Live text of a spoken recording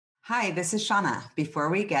Hi, this is Shauna. Before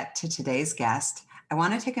we get to today's guest, I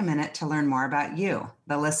want to take a minute to learn more about you,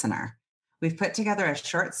 the listener. We've put together a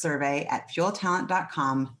short survey at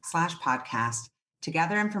fueltalent.com/podcast to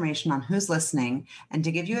gather information on who's listening and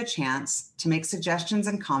to give you a chance to make suggestions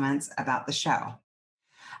and comments about the show.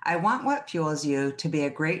 I want What Fuels You to be a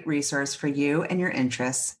great resource for you and your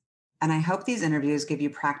interests, and I hope these interviews give you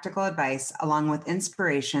practical advice along with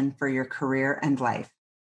inspiration for your career and life.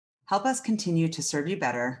 Help us continue to serve you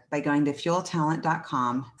better by going to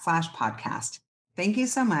fueltalent.com/podcast. Thank you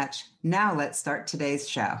so much. Now let's start today's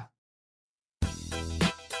show.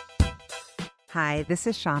 Hi, this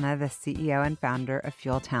is Shauna, the CEO and founder of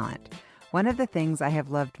Fuel Talent. One of the things I have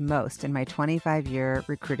loved most in my 25-year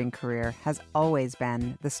recruiting career has always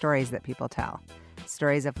been the stories that people tell.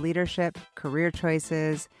 Stories of leadership, career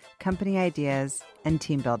choices, company ideas, and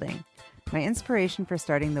team building. My inspiration for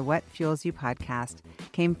starting the What Fuels You podcast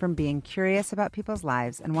came from being curious about people's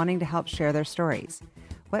lives and wanting to help share their stories.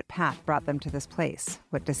 What path brought them to this place?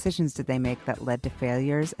 What decisions did they make that led to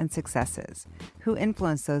failures and successes? Who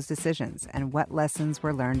influenced those decisions, and what lessons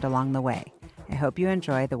were learned along the way? I hope you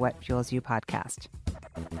enjoy the What Fuels You podcast.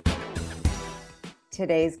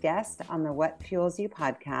 Today's guest on the What Fuels You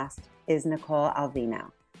podcast is Nicole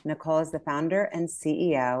Alvino. Nicole is the founder and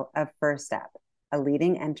CEO of First Step, a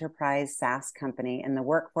leading enterprise SaaS company in the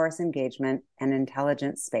workforce engagement and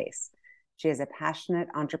intelligence space. She is a passionate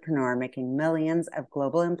entrepreneur making millions of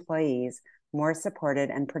global employees more supported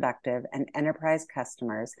and productive, and enterprise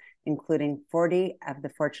customers, including 40 of the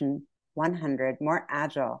Fortune 100, more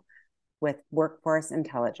agile with workforce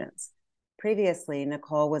intelligence. Previously,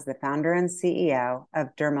 Nicole was the founder and CEO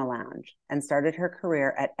of Derma Lounge and started her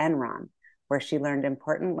career at Enron, where she learned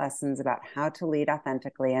important lessons about how to lead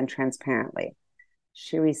authentically and transparently.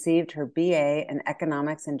 She received her BA in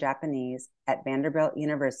economics and Japanese at Vanderbilt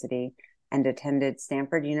University and attended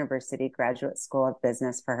Stanford University Graduate School of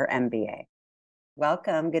Business for her MBA.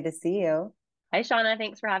 Welcome. Good to see you. Hi, Shauna.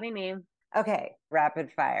 Thanks for having me. Okay.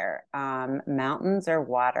 Rapid fire. Mountains or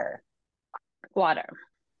water? Water.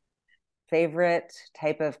 Favorite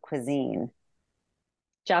type of cuisine?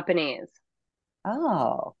 Japanese.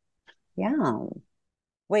 Oh, yum.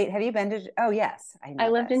 Wait, have you been to? Oh, yes. I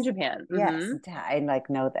lived in Japan. Yes, I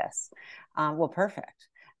know this. Well, perfect.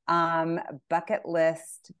 Bucket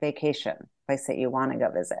list vacation, place that you want to go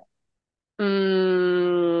visit.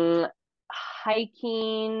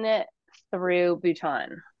 Hiking through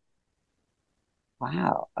Bhutan.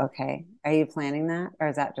 Wow. Okay. Are you planning that, or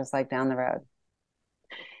is that just like down the road?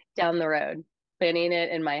 Down the road, planning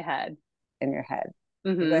it in my head. In your head.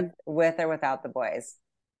 With or without the boys?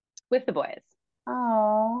 With the boys.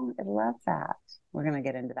 Oh, I love that. We're going to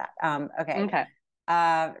get into that. Okay.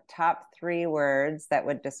 Top 3 words that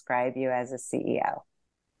would describe you as a CEO.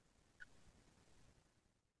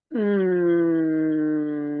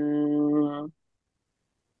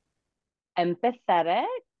 Empathetic,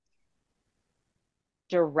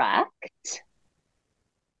 direct,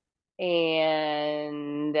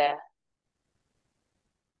 and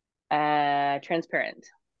transparent.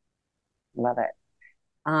 Love it.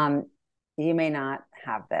 You may not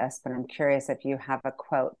have this, but I'm curious if you have a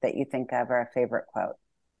quote that you think of or a favorite quote.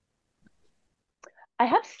 I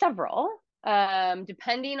have several,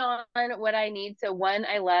 depending on what I need. So one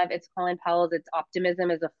I love, it's Colin Powell's, it's optimism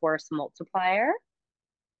is a force multiplier.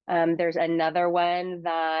 There's another one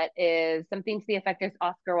that is something to the effect of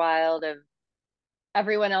Oscar Wilde of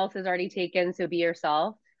everyone else is already taken, so be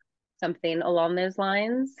yourself. Something along those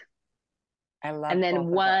lines. I love And then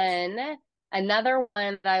another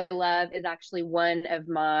one that I love is actually one of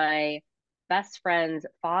my best friend's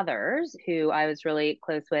fathers, who I was really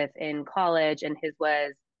close with in college, and his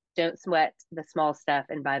was, don't sweat the small stuff.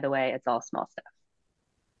 And by the way, it's all small stuff.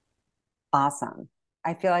 Awesome.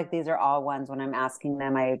 I feel like these are all ones when I'm asking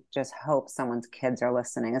them, I just hope someone's kids are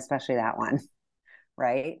listening, especially that one.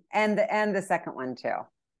 Right. And the second one too.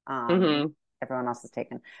 Everyone else is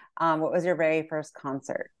taken. What was your very first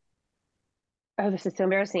concert? Oh, this is so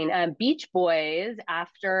embarrassing. Beach Boys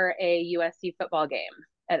after a USC football game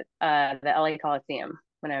at the LA Coliseum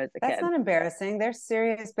when I was a kid. That's not embarrassing. They're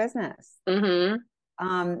serious business. So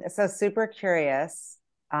super curious.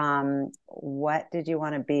 What did you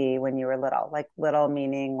want to be when you were little? Like little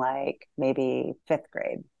meaning like maybe 5th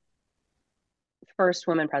grade. First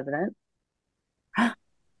woman president.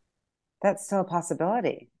 That's still a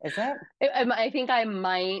possibility, is it? I think I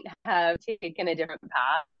might have taken a different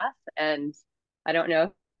path, and I don't know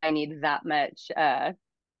if I need that much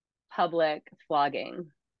public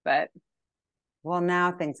flogging, but well,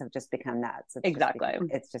 now things have just become nuts. Exactly.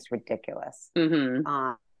 It's just ridiculous.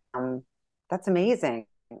 That's That's amazing.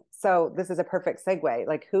 So this is a perfect segue.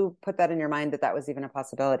 Like, who put that in your mind that that was even a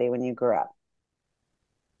possibility when you grew up?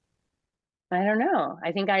 I don't know.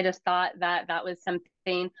 I think I just thought that that was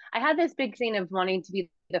something. I had this big thing of wanting to be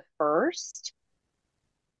the first.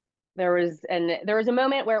 There was a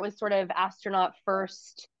moment where it was sort of astronaut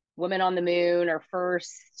first, woman on the moon, or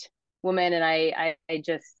first woman, and I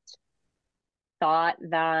just thought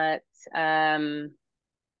that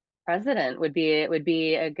president would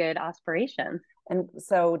be a good aspiration. And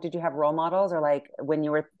so, did you have role models, or like when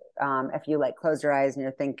you were, if you like close your eyes and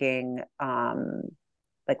you're thinking,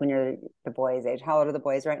 like when you're the boys' age, how old are the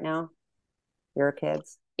boys right now? Your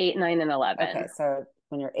kids? 8, 9, and Okay, 11. so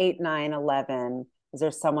when you're 8, 9, 11, is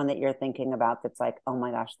there someone that you're thinking about that's like, oh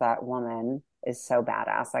my gosh, that woman is so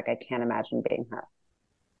badass. Like, I can't imagine being her.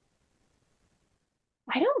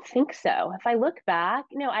 I don't think so. If I look back,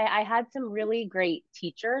 I had some really great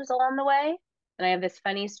teachers along the way. And I have this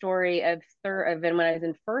funny story of when I was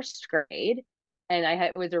in first grade, and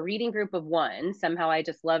it was a reading group of one. Somehow I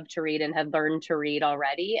just loved to read and had learned to read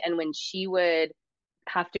already. And when she would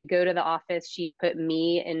have to go to the office, she put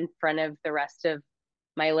me in front of the rest of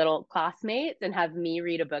my little classmates and have me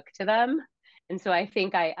read a book to them. And so I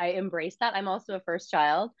think I embraced that. I'm also a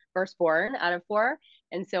firstborn out of four.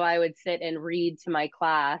 And so I would sit and read to my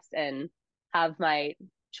class and have my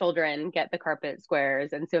children get the carpet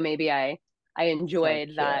squares. And so maybe I So enjoyed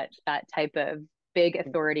cute. that type of big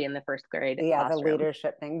authority in the first grade Yeah, the classroom.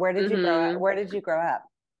 leadership thing. Where did you grow up? Hmm. Where did you grow up?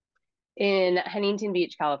 In Huntington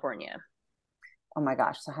Beach, California. Oh my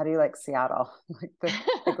gosh. So how do you like Seattle? Like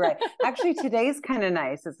the gray. Actually, today's kind of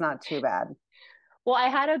nice. It's not too bad. Well, I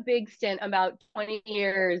had a big stint about 20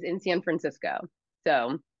 years in San Francisco.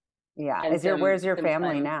 So, Yeah. and Where's your some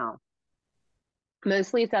family time, now?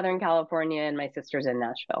 mostly Southern California, and my sister's in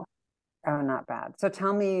Nashville. Oh, not bad. So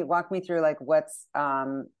tell me, walk me through like what's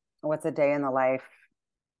a day in the life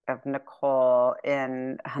of Nicole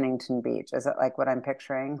in Huntington Beach? Is it like what I'm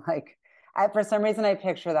picturing? Like for some reason I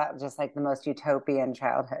picture that just like the most utopian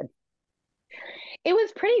childhood. It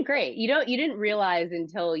was pretty great. You didn't realize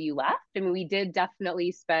until you left. I mean, we did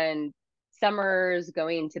definitely spend summers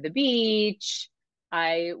going to the beach.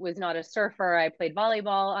 I was not a surfer. I played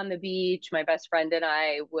volleyball on the beach. My best friend and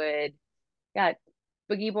I would, yeah,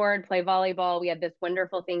 boogie board, play volleyball. We had this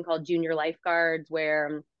wonderful thing called junior lifeguards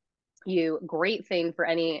where great thing for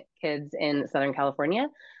any kids in Southern California,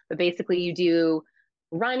 but basically you do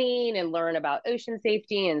running and learn about ocean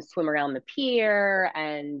safety and swim around the pier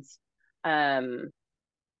and um,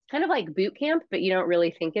 kind of like boot camp, but you don't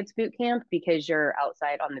really think it's boot camp because you're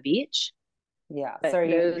outside on the beach. Yeah. But So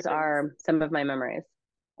those are some of my memories.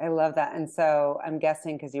 I love that. And so I'm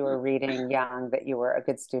guessing because you were reading young that you were a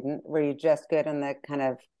good student. Were you just good in the kind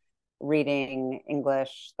of reading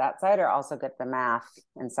English that side or also good at the math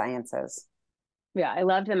and sciences? Yeah, I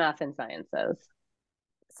loved the math and sciences.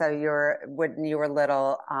 So when you were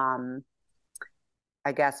little,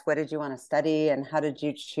 I guess, what did you want to study and how did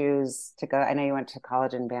you choose to go? I know you went to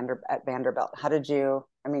college at Vanderbilt. How did you,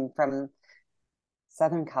 I mean, from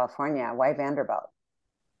Southern California, why Vanderbilt?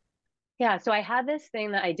 Yeah, so I had this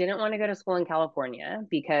thing that I didn't want to go to school in California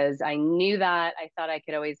because I knew that I thought I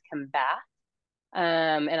could always come back.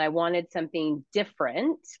 And I wanted something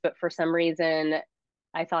different, but for some reason,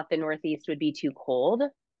 I thought the Northeast would be too cold.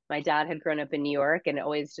 My dad had grown up in New York and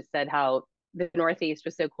always just said how the Northeast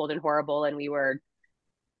was so cold and horrible, and we were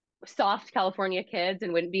soft California kids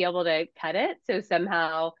and wouldn't be able to cut it. So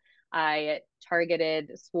somehow I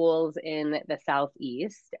targeted schools in the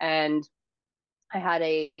Southeast, and I had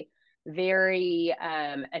a very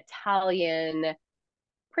Italian,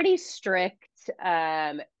 pretty strict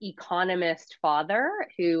economist father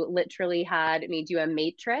who literally had me do a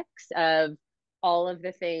matrix of all of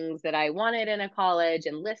the things that I wanted in a college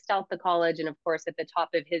and list out the college. And of course, at the top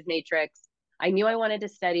of his matrix, I knew I wanted to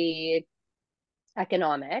study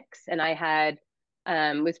economics, and I had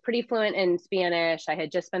was pretty fluent in Spanish. I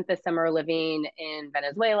had just spent the summer living in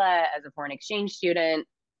Venezuela as a foreign exchange student,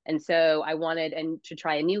 and so I wanted to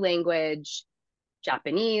try a new language.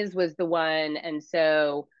 Japanese was the one, and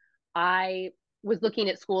so I was looking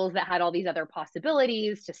at schools that had all these other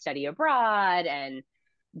possibilities to study abroad and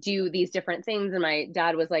do these different things. And my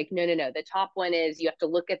dad was like, no, no, no. The top one is you have to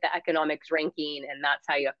look at the economics ranking, and that's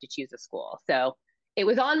how you have to choose a school. So it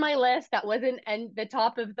was on my list. That wasn't and the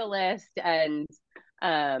top of the list. And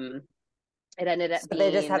um, it ended up So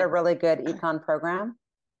they just had being a really good econ program.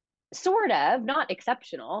 sort of not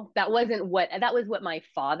exceptional. That was what my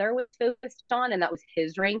father was focused on, and that was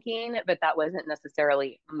his ranking, but that wasn't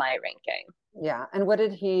necessarily my ranking. Yeah. And what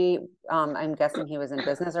did he, I'm guessing he was in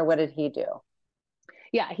business or what did he do?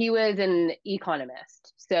 Yeah, he was an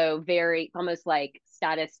economist. So very almost like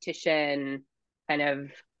statistician kind of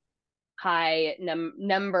high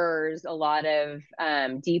numbers, a lot of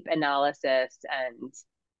deep analysis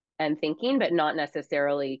and thinking, but not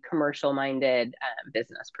necessarily commercial minded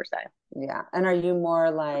business per se. Yeah. And are you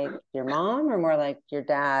more like your mom or more like your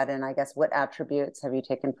dad? And I guess what attributes have you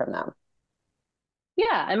taken from them?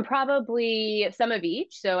 Yeah, I'm probably some of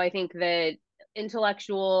each. So I think that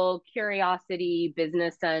intellectual curiosity,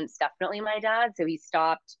 business sense, definitely my dad. So he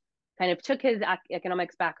stopped, kind of took his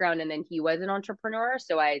economics background, and then he was an entrepreneur.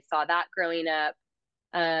 So I saw that growing up.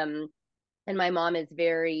 Um, and my mom is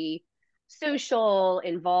very social,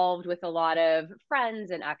 involved with a lot of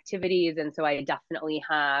friends and activities. And so I definitely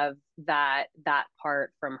have that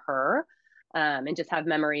part from her. And just have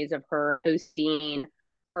memories of her hosting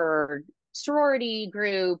her sorority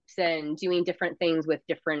groups and doing different things with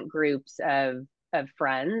different groups of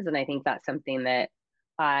friends. And I think that's something that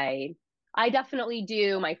I I definitely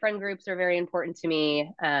do. My friend groups are very important to me.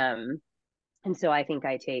 And so I think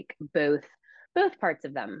I take both parts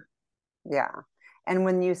of them. Yeah. And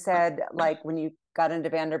when you said, like, when you got into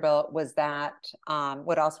Vanderbilt, was that,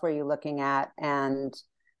 what else were you looking at? And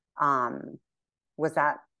was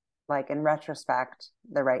that, like, in retrospect,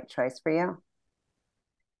 the right choice for you?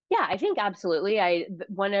 Yeah, I think absolutely.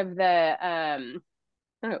 One of the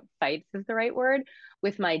I don't know, fights is the right word,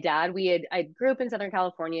 with my dad. I grew up in Southern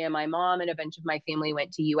California. My mom and a bunch of my family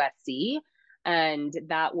went to USC, and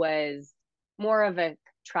that was more of a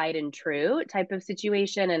tried and true type of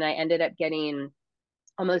situation. And I ended up getting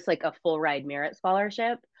almost like a full ride merit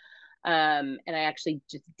scholarship. And I actually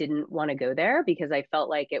just didn't want to go there because I felt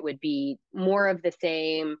like it would be more of the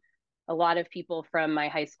same. A lot of people from my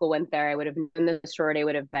high school went there. I would have known the sorority I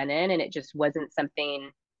would have been in, and it just wasn't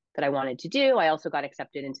something that I wanted to do. I also got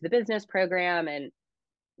accepted into the business program. And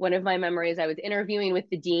one of my memories, I was interviewing with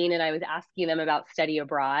the dean and I was asking them about study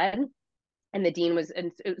abroad. And the dean was,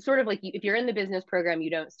 and it was sort of like, if you're in the business program, you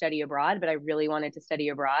don't study abroad, but I really wanted to study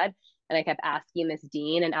abroad. And I kept asking this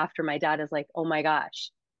dean. And after, my dad is like, oh my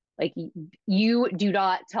gosh, like, you do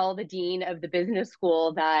not tell the dean of the business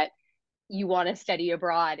school that you want to study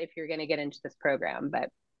abroad if you're going to get into this program. But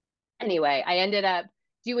anyway, I ended up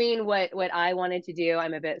doing what I wanted to do.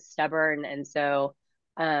 I'm a bit stubborn, and so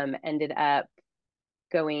ended up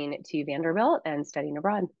going to Vanderbilt and studying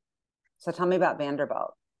abroad. So tell me about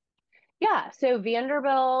Vanderbilt. Yeah, so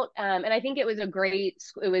Vanderbilt, and I think it was a great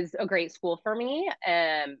school for me.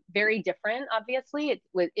 Very different, obviously. It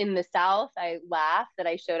was in the South. I laugh that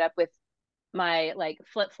I showed up with my like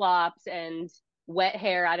flip flops and wet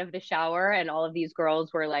hair out of the shower, and all of these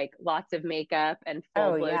girls were like lots of makeup and full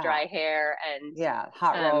Oh, blow yeah. dry hair and Yeah.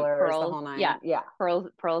 Hot rollers, the pearls. whole nine. Yeah, Yeah.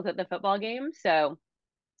 pearls at the football game. So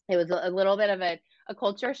it was a little bit of a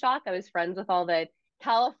culture shock. I was friends with all the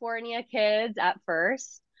California kids at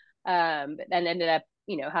first, but then ended up,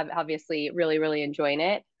 have obviously really, really enjoying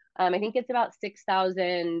it. I think it's about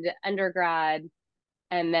 6,000 undergrad,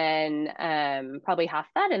 and then probably half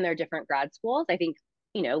that in their different grad schools. I think,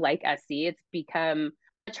 like SC, it's become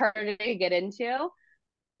much harder to get into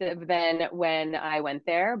than when I went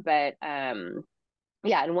there. But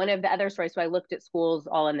yeah, and one of the other stories, so I looked at schools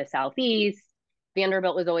all in the Southeast.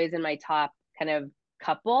 Vanderbilt was always in my top kind of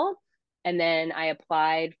couple. And then I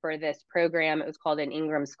applied for this program. It was called an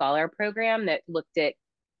Ingram Scholar Program that looked at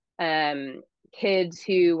um, kids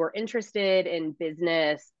who were interested in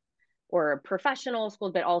business or professional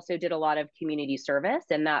schools, but also did a lot of community service,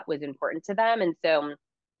 and that was important to them. And so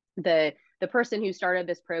the person who started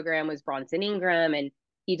this program was Bronson Ingram, and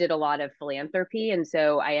he did a lot of philanthropy. And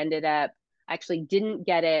so I ended up actually didn't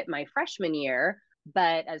get it my freshman year,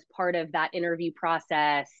 but as part of that interview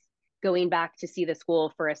process, going back to see the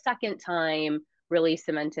school for a second time really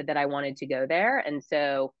cemented that I wanted to go there. And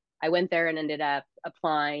so I went there and ended up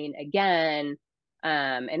applying again,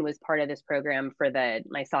 and was part of this program for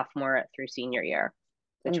my sophomore through senior year,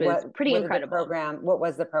 which And was pretty what did the incredible. program, what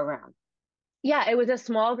was the program? Yeah, it was a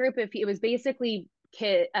small group of, it was basically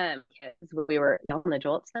kids. We were young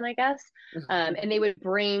adults then, I guess. And they would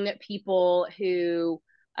bring people who,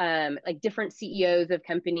 like different CEOs of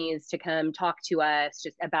companies, to come talk to us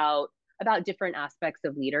just about different aspects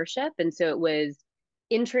of leadership. And so it was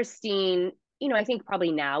interesting. I think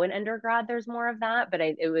probably now in undergrad there's more of that, but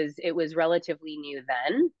it was relatively new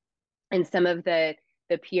then. And some of the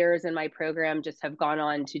peers in my program just have gone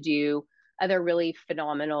on to do other really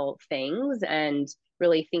phenomenal things, and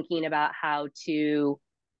really thinking about how to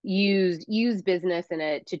use business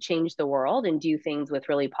to change the world and do things with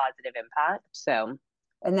really positive impact. So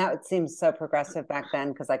And that seems so progressive back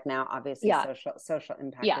then, because like now, obviously, yeah, social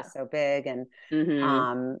impact yeah. is so big. And Hmm.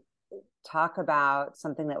 um, talk about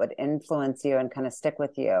something that would influence you and kind of stick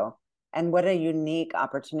with you. And what a unique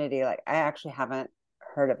opportunity. Like, I actually haven't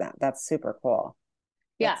heard of that. That's super cool.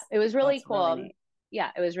 Yeah, it was really That's really cool. neat.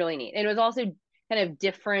 Yeah, it was really neat. And it was also kind of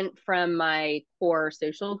different from my core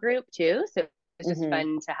social group too. So it was just Hmm.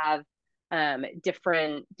 fun to have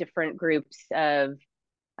different groups of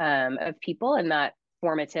people in that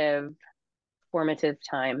formative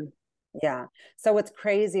time. Yeah. So what's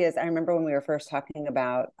crazy is I remember when we were first talking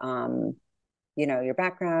about your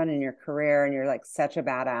background and your career, and you're like such a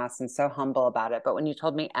badass and so humble about it. But when you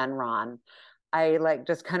told me Enron, I like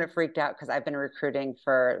just kind of freaked out because I've been recruiting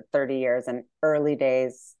for 30 years, and early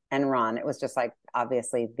days Enron, it was just like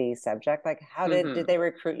obviously the subject. Like how did Hmm. they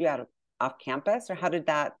recruit you out of off campus, or how did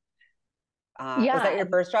that was that Yeah, your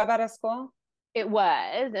first job out of school? it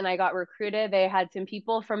was. And I got recruited. They had some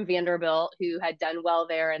people from Vanderbilt who had done well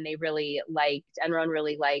there, and Enron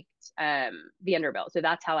really liked Vanderbilt. So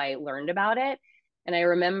that's how I learned about it. And I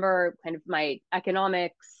remember kind of my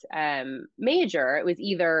economics major, it was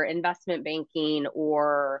either investment banking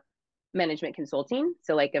or management consulting.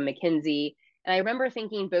 So like a McKinsey. And I remember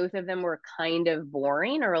thinking both of them were kind of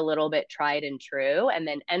boring or a little bit tried and true. And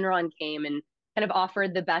then Enron came and kind of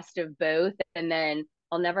offered the best of both. And then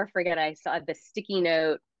I'll never forget, I saw the sticky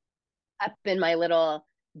note up in my little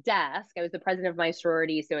desk. I was the president of my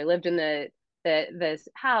sorority, so I lived in this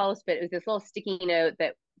house, but it was this little sticky note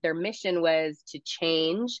that their mission was to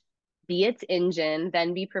change, be its engine,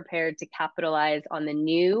 then be prepared to capitalize on the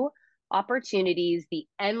new opportunities, the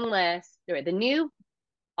new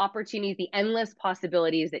opportunities, the endless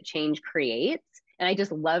possibilities that change creates. And I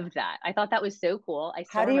just loved that. I thought that was so cool. I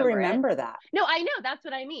How still do you remember it. remember that? No, I know. That's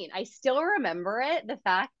what I mean. I still remember it. The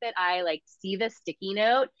fact that I like see the sticky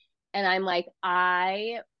note and I'm like,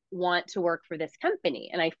 I want to work for this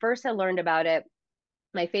company. And I first had learned about it.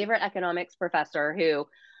 My favorite economics professor, who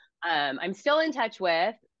I'm still in touch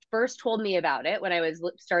with, first told me about it when I was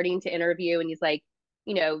starting to interview. And he's like,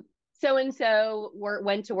 you know, so and so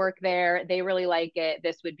went to work there. They really like it.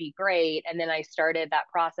 This would be great. And then I started that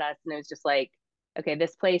process, and it was just like, okay,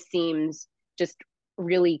 this place seems just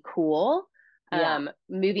really cool. Yeah.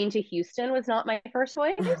 Moving to Houston was not my first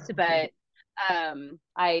choice, but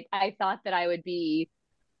I thought that I would be,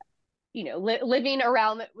 living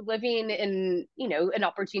in, an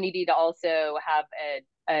opportunity to also have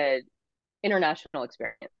a international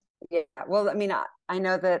experience. Yeah. Well, I mean, I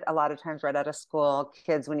know that a lot of times right out of school,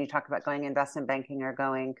 kids, when you talk about going investment banking or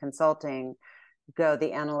going consulting, go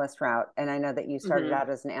the analyst route. And I know that you started Mm-hmm. out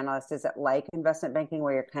as an analyst. Is it like investment banking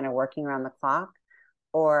where you're kind of working around the clock,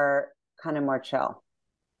 or kind of more chill?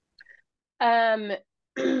 Um,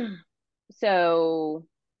 so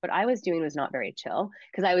what I was doing was not very chill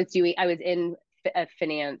because I was in a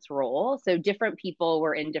finance role. So different people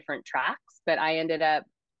were in different tracks, but I ended up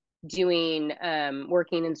doing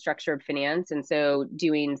working in structured finance, and so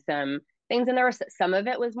doing some things. And there was some of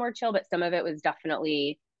it was more chill, but some of it was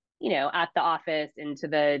definitely, at the office into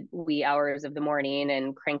the wee hours of the morning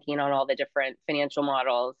and cranking on all the different financial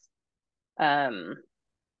models. Um,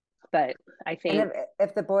 but I And think,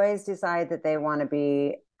 if the boys decide that they want to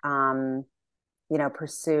be,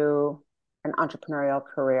 pursue an entrepreneurial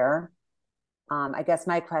career, I guess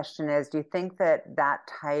my question is, do you think that that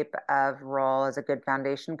type of role is a good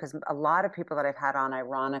foundation? Because a lot of people that I've had on,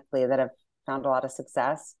 ironically, that have found a lot of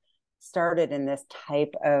success, started in this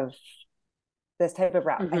type of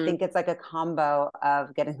route. I mm-hmm, think it's like a combo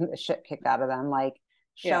of getting the shit kicked out of them, like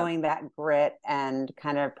yeah. showing that grit and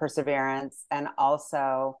kind of perseverance, and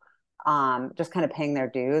also just kind of paying their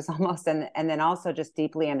dues almost, and then also just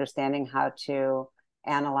deeply understanding how to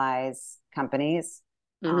analyze companies.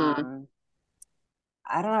 Mm-hmm. Um,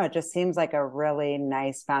 I don't know. It just seems like a really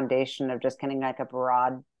nice foundation of just getting like a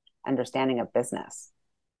broad understanding of business.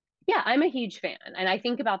 Yeah, I'm a huge fan. And I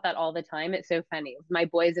think about that all the time. It's so funny. My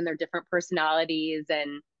boys and their different personalities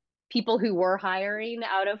and people who were hiring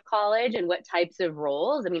out of college and what types of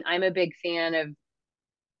roles. I mean, I'm a big fan of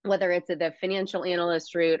whether it's the financial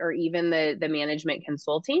analyst route or even the management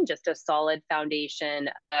consulting, just a solid foundation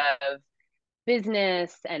of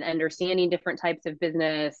business and understanding different types of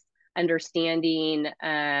business, understanding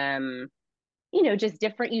just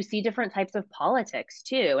different, you see different types of politics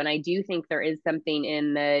too. And I do think there is something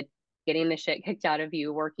in the getting the shit kicked out of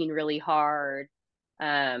you, working really hard,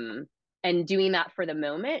 um, and doing that for the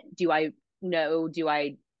moment. Do I,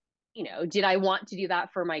 did I want to do that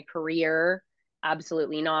for my career?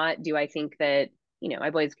 Absolutely not. Do I think that, my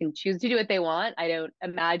boys can choose to do what they want? I don't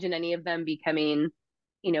imagine any of them becoming,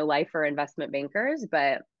 life or investment bankers,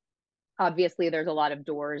 but obviously there's a lot of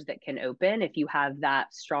doors that can open if you have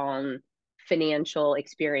that strong financial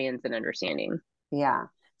experience and understanding. Yeah.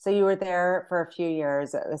 So you were there for a few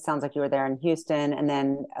years. It sounds like you were there in Houston and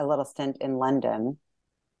then a little stint in London.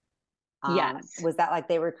 Yes. Was that like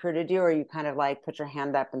they recruited you, or you kind of like put your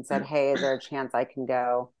hand up and said, "Hey, is there a chance I can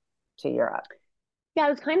go to Europe?" Yeah,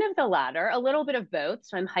 it was kind of the latter, a little bit of both.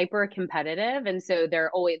 So I'm hyper competitive. And so they're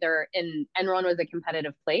in Enron was a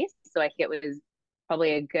competitive place. So I think it was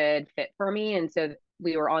probably a good fit for me. And so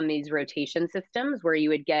we were on these rotation systems where you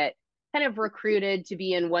would get kind of recruited to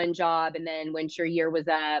be in one job. And then once your year was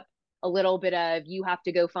up, a little bit of you have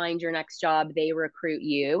to go find your next job, they recruit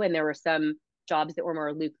you. And there were some jobs that were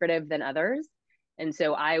more lucrative than others. And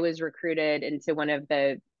so I was recruited into one of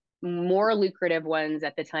the more lucrative ones.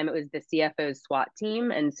 At the time. It was the CFO's SWAT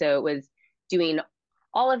team. And so it was doing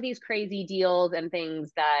all of these crazy deals and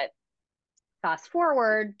things that fast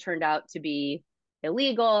forward turned out to be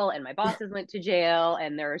illegal. And my bosses went to jail.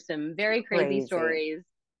 And there are some very crazy Crazy. stories,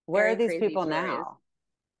 Where are very these crazy people stories. now?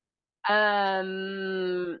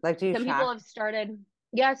 Um, Like, do you some people track? have started,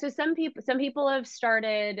 yeah. So some people have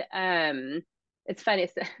started, it's funny.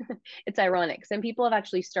 It's ironic. Some people have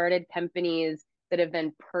actually started companies that have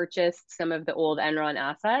then purchased some of the old Enron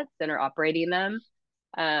assets and are operating them.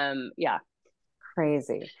 Yeah,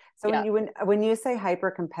 Crazy. So yeah. when you say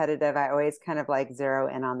hyper competitive, I always kind of like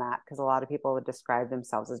zero in on that because a lot of people would describe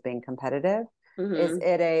themselves as being competitive. Is Hmm.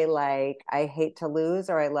 it a like I hate to lose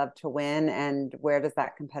or I love to win? And where does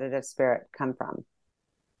that competitive spirit come from?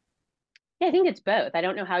 Yeah, I think it's both. I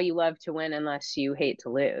don't know how you love to win unless you hate to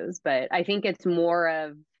lose, but I think it's more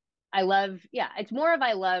of it's more of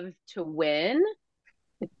I love to win.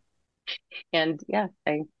 And yeah,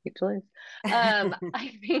 I hate to lose.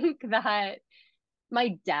 I think that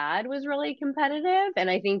my dad was really competitive, and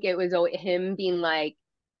I think it was him being like,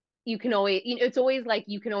 you can always, it's always like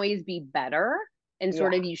you can always be better, and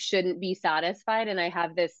sort Yeah, of you shouldn't be satisfied. And I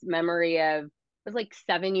have this memory of I was like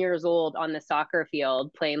 7 years old on the soccer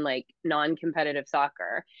field playing like non-competitive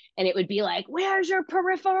soccer, and it would be like, "Where's your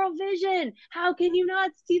peripheral vision? How can you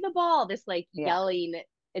not see the ball?" This like yeah, yelling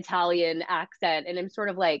Italian accent, and I'm sort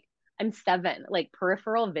of like, I'm seven, like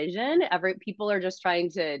peripheral vision. Every people are just trying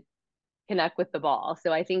to connect with the ball.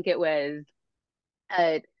 So I think it was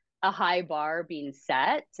a a high bar being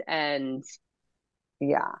set. And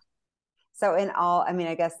yeah. So in all, I mean,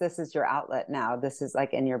 I guess this is your outlet now. This is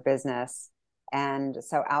like in your business. And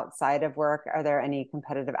so outside of work, are there any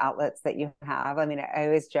competitive outlets that you have? I mean, I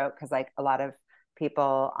always joke because like a lot of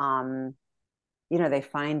people, they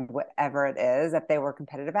find whatever it is. If they were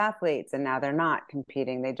competitive athletes and now they're not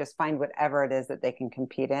competing, they just find whatever it is that they can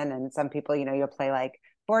compete in. And some people, you'll play like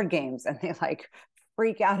board games and they like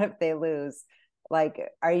freak out if they lose. Like,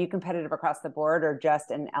 are you competitive across the board or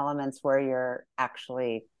just in elements where you're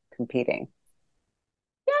actually competing?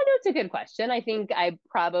 yeah, no, it's a good question. I think I'm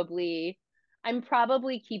probably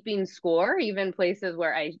keeping score, even places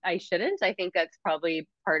where I shouldn't. I think that's probably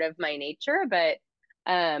part of my nature. But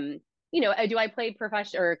um, do I play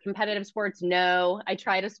professional or competitive sports? No. I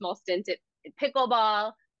tried a small stint at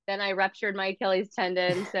pickleball, then I ruptured my Achilles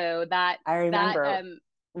tendon. So I that remember.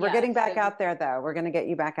 We're yeah, getting back so out there though. We're going to get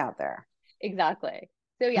you back out there. exactly.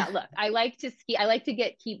 So yeah, look, I like to ski. I like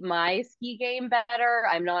to keep my ski game better.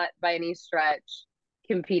 I'm not by any stretch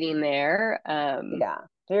competing there. Yeah.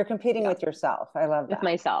 So you're competing Yeah, with yourself. I love with that.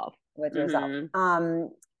 myself. With yourself. Hmm.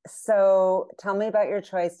 So tell me about your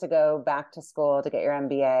choice to go back to school to get your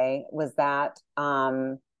MBA. Was that,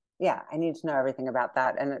 yeah, I need to know everything about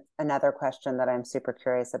that. And it's another question that I'm super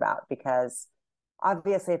curious about because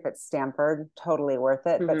obviously if it's Stanford, totally worth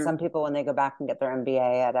it. But Hmm. some people, when they go back and get their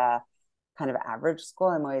MBA at a kind of average school,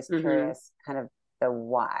 I'm always Hmm. curious kind of the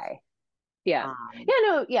why. Yeah. Um, Yeah,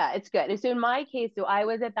 no, yeah, it's good. And so in my case, so I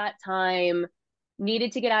was at that time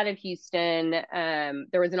needed to get out of Houston.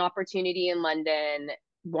 There was an opportunity in London,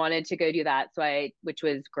 wanted to go do that. Which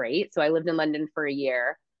was great. So I lived in London for a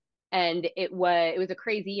year, and it was a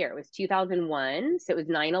crazy year. It was 2001. So it was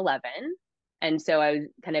 9/11. And so I was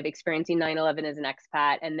kind of experiencing 9/11 as an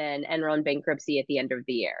expat, and then Enron bankruptcy at the end of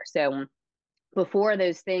the year. So before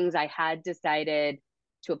those things, I had decided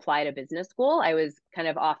to apply to business school. I was kind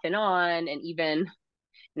of off and on, and even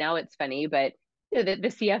now it's funny, but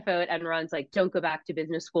the CFO at Enron's like, "Don't go back to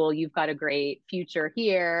business school. You've got a great future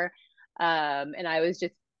here." And I was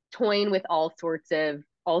just toying with all sorts of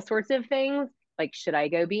things, like, should I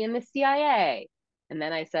go be in the CIA? And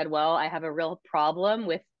then I said, well, I have a real problem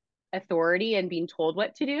with authority and being told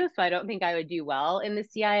what to do, so I don't think I would do well in the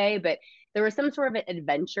CIA. But there was some sort of an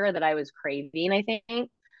adventure that I was craving, I think.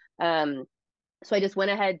 Um, so I just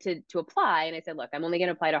went ahead to apply, and I said, look, I'm only going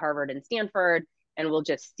to apply to Harvard and Stanford, and we'll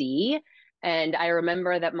just see. And I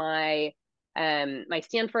remember that my My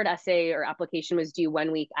Stanford essay or application was due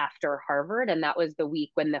 1 week after Harvard. And that was the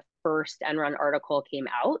week when the first Enron article came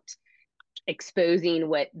out, exposing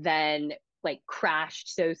what then like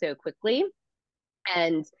crashed so quickly.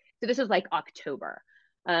 And so this was like October.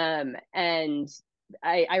 And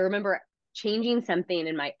I remember changing something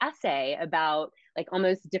in my essay about like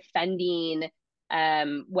almost defending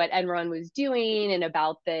what Enron was doing and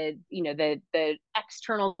about the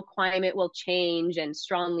external climate will change and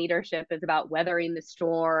strong leadership is about weathering the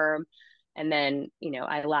storm. And then,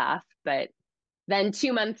 I laughed, but then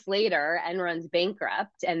 2 months later, Enron's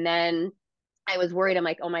bankrupt. And then I was worried. I'm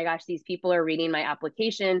like, oh my gosh, these people are reading my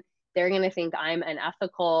application. They're going to think I'm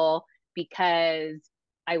unethical because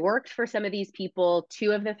I worked for some of these people.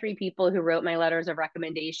 Two of the three people who wrote my letters of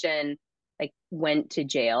recommendation like went to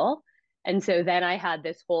jail. And so then I had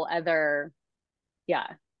this whole other, yeah,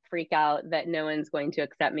 freak out that no one's going to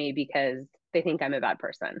accept me because they think I'm a bad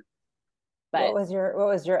person. What But was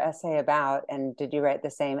your essay about? And did you write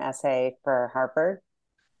the same essay for Harvard?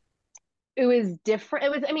 it was different.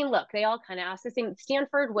 It was, I mean, look, they all kind of asked the same.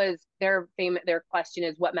 Stanford was their question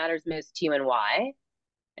is what matters most to you and why.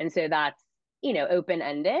 And so that's, open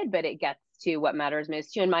ended, but it gets to what matters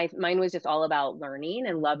most to you. And mine was just all about learning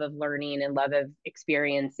and love of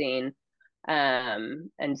experiencing. And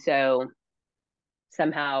so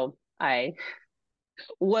somehow I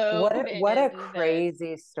What wove a, it what a into this.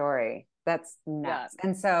 crazy story. That's Yeah. nuts.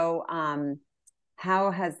 And so,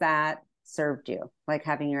 how has that served you? Like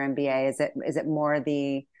having your MBA, is it more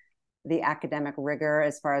the academic rigor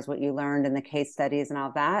as far as what you learned in the case studies and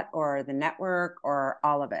all that, or the network, or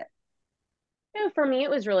all of it? For me, it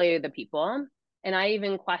was really the people. And I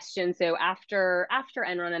even questioned, so after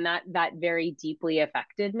Enron, and that very deeply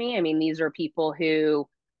affected me. I mean, these are people who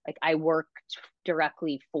like I worked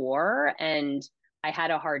directly for, and I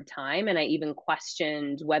had a hard time. And I even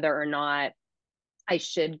questioned whether or not I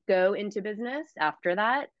should go into business after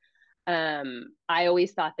that. I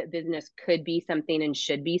always thought that business could be something and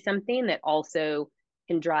should be something that also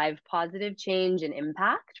can drive positive change and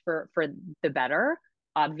impact for the better.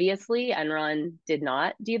 Obviously, Enron did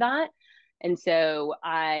not do that. And so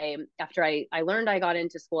after I learned I got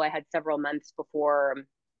into school, I had several months before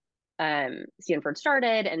Stanford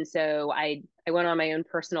started. And so I went on my own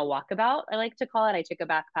personal walkabout, I like to call it. I took a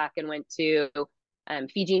backpack and went to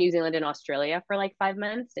Fiji, New Zealand, and Australia for like 5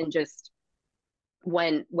 months and just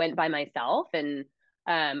went by myself. And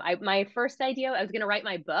my first idea, I was going to write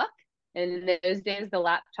my book. And in those days, the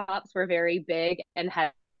laptops were very big and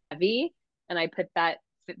heavy. And I put that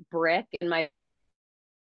brick in my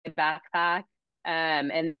backpack.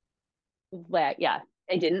 And yeah,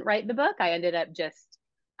 I didn't write the book. I ended up just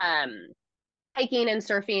um, hiking and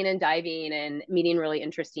surfing and diving and meeting really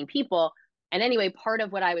interesting people. And anyway, part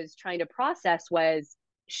of what I was trying to process was,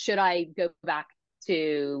 should I go back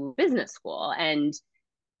to business school? And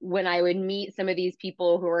when I would meet some of these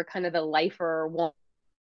people who are kind of the lifer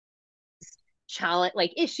challenge,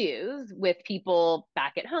 like issues with people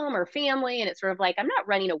back at home or family, and it's sort of like I'm not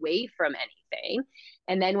running away from anything.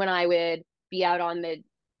 And then when I would be out on the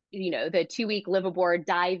 2 week liveaboard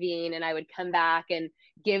diving, and I would come back and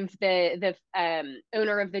give the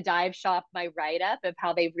owner of the dive shop my write up of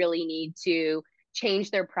how they really need to change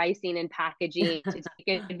their pricing and packaging to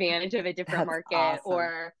take advantage of a different That's market, awesome.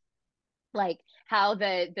 or like how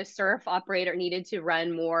the surf operator needed to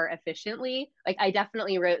run more efficiently. Like I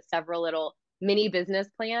definitely wrote several little mini business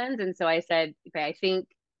plans. And so I said, okay, I think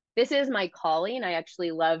this is my calling. I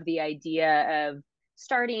actually love the idea of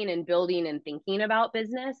starting and building and thinking about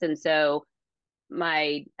business. And so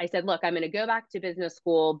I said, look, I'm going to go back to business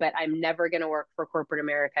school, but I'm never going to work for corporate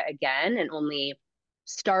America again, and only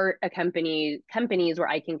start companies where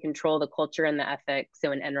I can control the culture and the ethics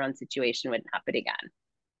so an Enron situation wouldn't happen again.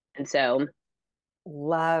 And so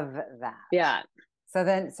Love that. yeah,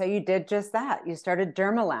 So you did just that. You started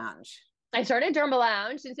Derma Lounge. I started Derma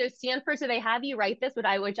Lounge. And so Stanford, so they have you write this, which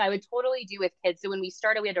I would totally do with kids. So when we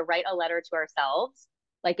started, we had to write a letter to ourselves,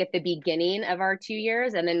 like at the beginning of our 2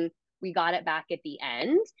 years. And then we got it back at the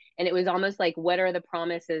end. And it was almost like, what are the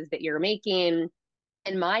promises that you're making?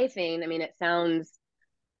 And my thing, I mean, it sounds,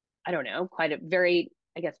 I don't know, quite a very,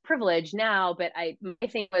 I guess, privileged now, but my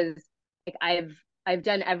thing was like, I've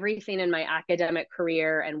done everything in my academic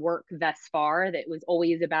career and work thus far that was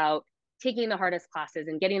always about taking the hardest classes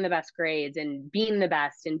and getting the best grades and being the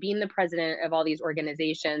best and being the president of all these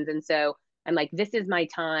organizations. And so I'm like, this is my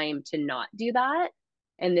time to not do that.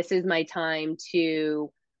 And this is my time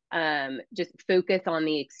to just focus on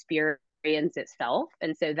the experience itself.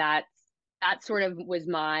 And so that sort of was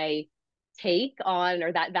my take on,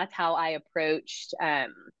 or that's how I approached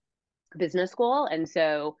business school. And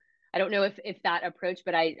so I don't know if that approach,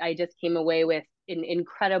 but I just came away with an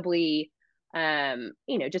incredibly,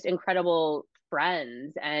 just incredible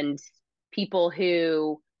friends and people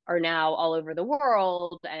who are now all over the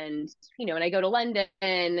world. And, when I go to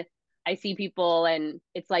London, I see people and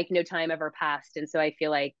it's like no time ever passed. And so I feel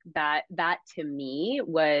like that to me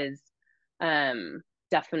was um,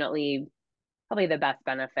 definitely probably the best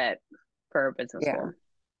benefit for business Yeah. school.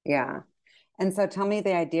 Yeah. And so tell me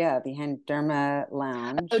the idea behind Derma Oh,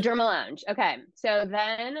 Lounge. Derma Lounge. Okay. So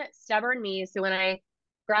then stubborn me. So when I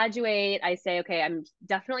graduate, I say, okay, I'm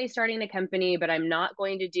definitely starting a company, but I'm not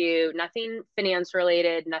going to do nothing finance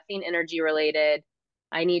related, nothing energy related.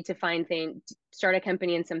 I need to start a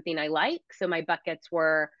company in something I like. So my buckets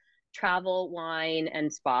were travel, wine,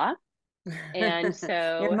 and spa. And You're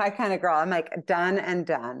so my kind of girl. I'm like done and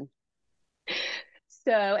done.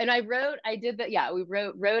 and I did that. Yeah, we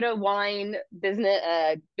wrote a wine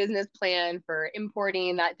business plan for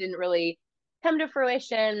importing that didn't really come to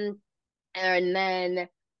fruition. And then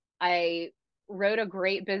I wrote a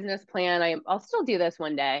great business plan. I'll still do this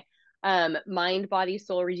one day. Mind, body,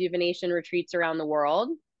 soul rejuvenation retreats around the world,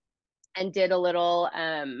 and did a little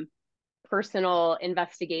personal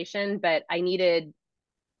investigation, but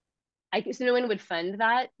so no one would fund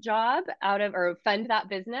that job or fund that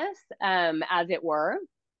business, as it were.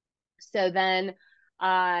 So then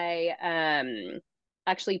I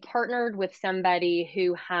actually partnered with somebody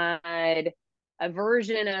who had a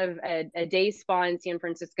version of a day spa in San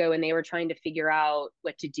Francisco, and they were trying to figure out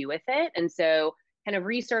what to do with it. And so kind of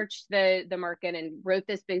researched the market and wrote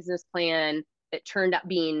this business plan that turned up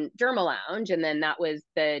being Derma Lounge. And then that was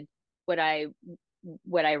what I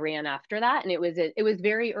what I ran after that. And it was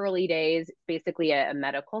very early days, basically a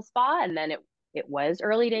medical spa. And then it was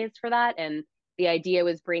early days for that. And the idea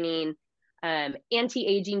was bringing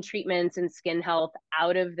anti-aging treatments and skin health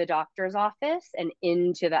out of the doctor's office and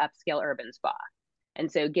into the upscale urban spa.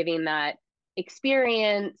 And so giving that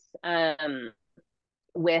experience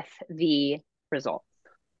with the results.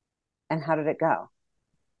 And how did it go?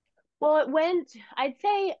 Well, it went, I'd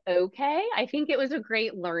say, okay. I think it was a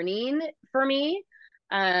great learning for me.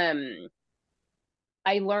 Um,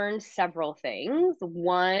 I learned several things.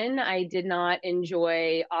 One, I did not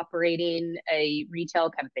enjoy operating a retail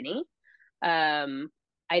company. Um,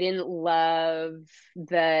 I didn't love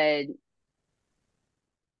the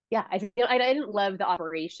I didn't love the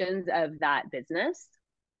operations of that business.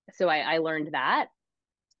 So I learned that.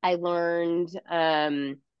 I learned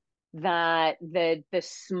that the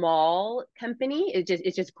small company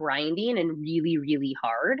is just grinding and really, really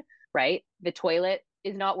hard, right? The toilet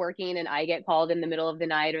is not working and I get called in the middle of the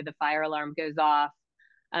night or the fire alarm goes off.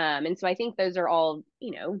 And so I think those are all,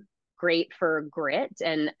 great for grit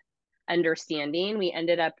and understanding. We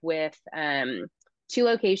ended up with two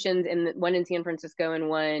locations, one in San Francisco and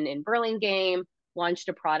one in Burlingame. Launched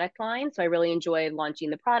a product line, so I really enjoyed launching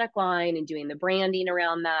the product line and doing the branding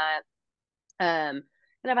around that. Kind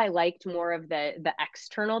of I liked more of the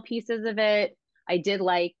external pieces of it. I did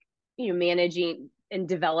like managing and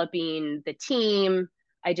developing the team.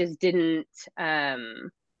 I just didn't I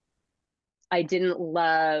didn't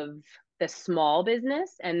love the small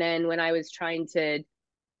business. And then when I was trying to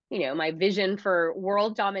my vision for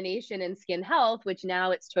world domination in skin health, which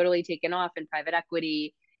now it's totally taken off and private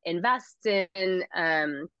equity invests in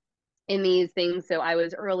these things. So I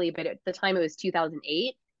was early, but at the time it was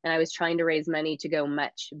 2008 and I was trying to raise money to go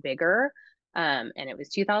much bigger. And it was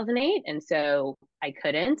 2008. And so I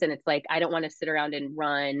couldn't. And it's like, I don't want to sit around and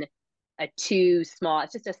run it's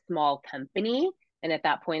just a small company. And at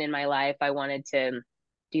that point in my life, I wanted to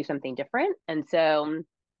do something different. And so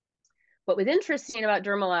what was interesting about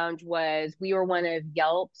Derma Lounge was we were one of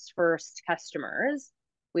Yelp's first customers.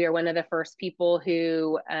 We are one of the first people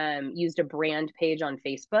who used a brand page on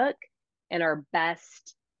Facebook, and our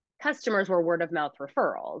best customers were word of mouth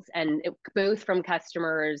referrals, and both from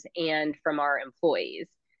customers and from our employees.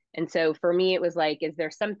 And so for me, it was like, is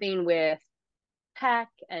there something with tech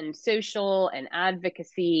and social and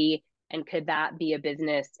advocacy, and could that be a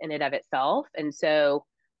business in and of itself? And so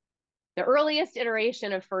the earliest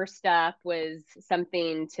iteration of First Step was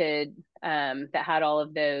something that had all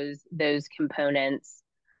of those components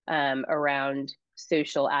around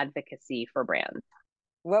social advocacy for brands.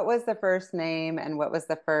 What was the first name and what was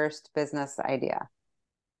the first business idea?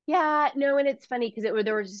 Yeah, no, and it's funny because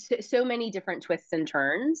there were so many different twists and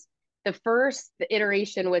turns. The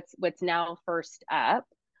iteration, what's now First Up,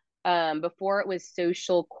 before it was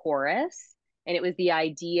Social Chorus, and it was the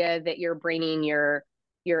idea that you're bringing your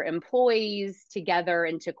employees together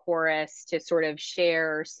into chorus to sort of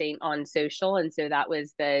share on social. And so that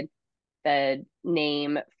was the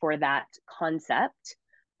name for that concept.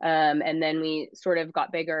 And then we sort of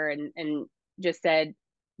got bigger and just said,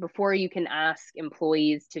 before you can ask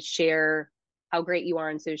employees to share how great you are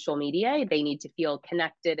on social media, they need to feel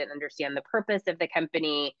connected and understand the purpose of the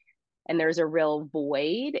company. And there's a real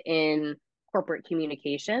void in corporate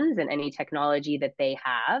communications and any technology that they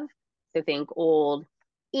have. So think old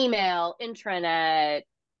email, intranet,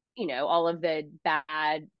 all of the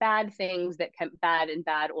bad things that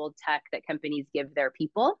bad old tech that companies give their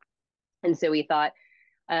people. And so we thought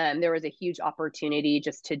there was a huge opportunity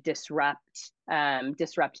just to disrupt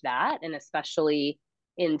that, and especially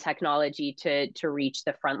in technology to reach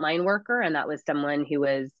the frontline worker, and that was someone who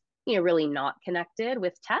was really not connected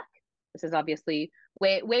with tech. This is obviously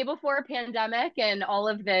way before a pandemic and all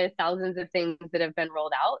of the thousands of things that have been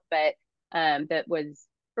rolled out, but that was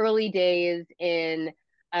early days in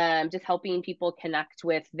just helping people connect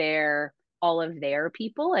with all of their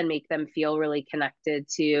people and make them feel really connected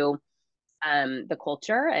to the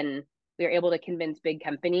culture. And we were able to convince big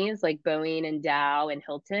companies like Boeing and Dow and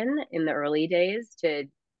Hilton in the early days to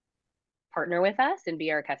partner with us and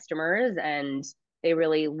be our customers. And they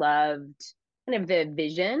really loved kind of the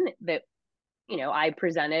vision that, I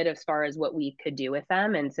presented as far as what we could do with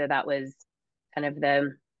them. And so that was kind of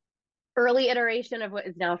the early iteration of what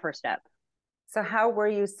is now First Step. So how were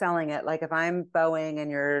you selling it? Like if I'm Boeing and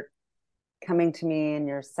you're coming to me and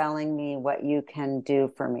you're selling me what you can do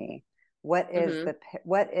for me, what is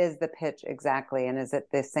the pitch exactly? And is it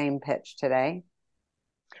the same pitch today?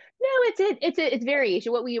 No, it's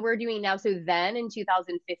variation. What we were doing now. So then in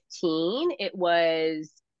 2015, it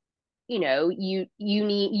was, you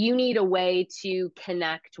need a way to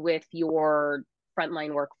connect with your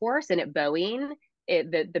frontline workforce. And at Boeing,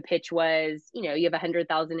 the pitch was, you have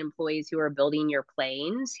 100,000 employees who are building your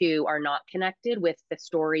planes who are not connected with the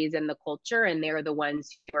stories and the culture, and they're the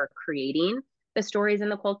ones who are creating the stories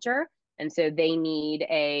and the culture. And so they need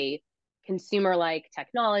a consumer like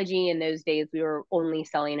technology. In those days, we were only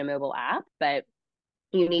selling a mobile app, but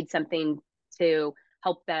you need something to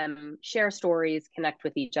help them share stories, connect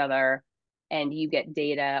with each other, and you get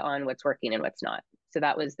data on what's working and what's not. So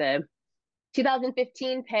that was the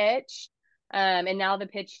 2015 pitch. And now the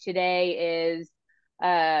pitch today is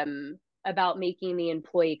about making the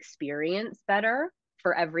employee experience better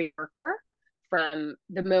for every worker from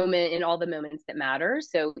the moment in all the moments that matter.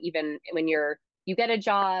 So even when you get a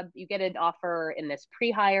job, you get an offer in this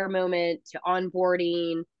pre-hire moment to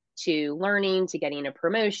onboarding, to learning, to getting a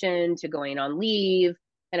promotion, to going on leave,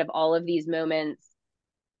 kind of all of these moments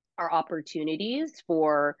are opportunities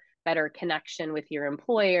for better connection with your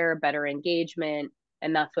employer, better engagement,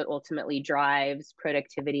 and that's what ultimately drives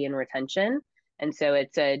productivity and retention. And so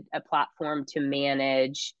it's a platform to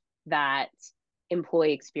manage that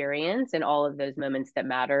employee experience and all of those moments that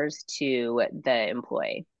matters to the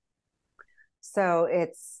employee. So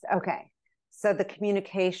it's okay. So the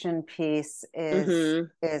communication piece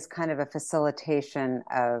is kind of a facilitation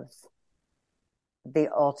of the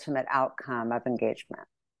ultimate outcome of engagement.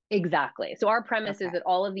 Exactly. So our premise is that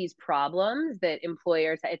all of these problems that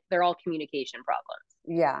employers, they're all communication problems.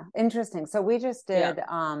 Yeah. Interesting. So we just did,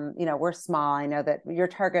 we're small. I know that your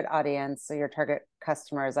target audience, so your target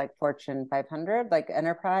customer is like Fortune 500, like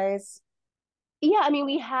enterprise. Yeah, I mean,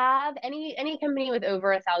 we have any company with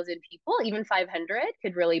over 1,000 people, even 500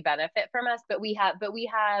 could really benefit from us. But we have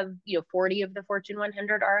 40 of the Fortune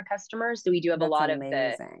 100 are our customers, so we do have a lot of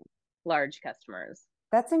the large customers.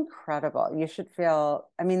 That's incredible. You should feel.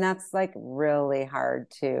 I mean, that's like really hard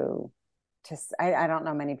to. I don't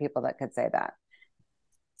know many people that could say that.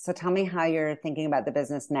 So tell me how you're thinking about the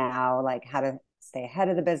business now, like how to stay ahead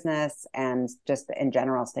of the business and just in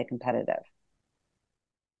general stay competitive.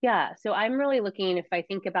 Yeah, so I'm really looking, if I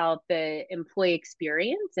think about the employee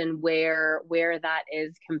experience and where that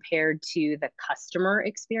is compared to the customer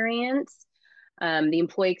experience, the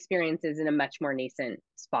employee experience is in a much more nascent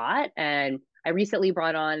spot. And I recently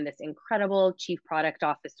brought on this incredible chief product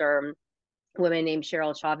officer, a woman named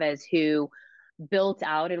Cheryl Chavez, who built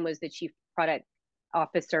out and was the chief product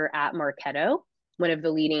officer at Marketo, one of the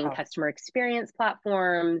leading customer experience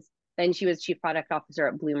platforms. Then she was chief product officer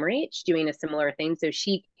at Bloomreach, doing a similar thing. So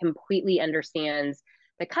she completely understands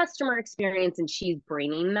the customer experience and she's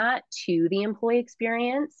bringing that to the employee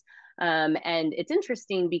experience. And it's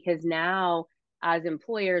interesting because now as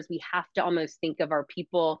employers, we have to almost think of our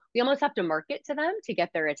people, we almost have to market to them to get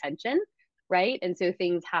their attention, right? And so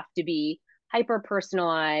things have to be hyper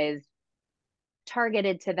personalized,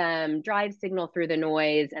 targeted to them, drive signal through the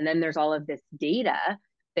noise. And then there's all of this data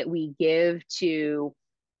that we give to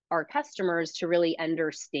our customers to really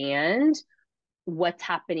understand what's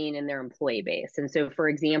happening in their employee base. And so, for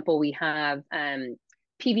example, we have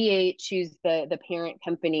PVH, who's the parent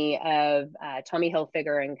company of Tommy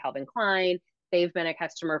Hilfiger and Calvin Klein. They've been a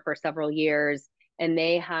customer for several years, and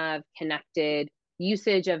they have connected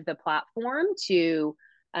usage of the platform to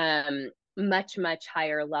much, much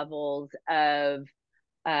higher levels um,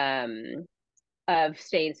 of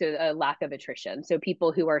staying, so a lack of attrition. So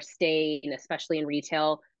people who are staying, especially in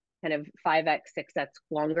retail, kind of 5x, 6x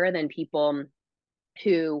longer than people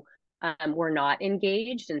who were not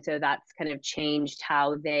engaged. And so that's kind of changed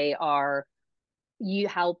how they are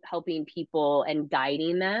helping people and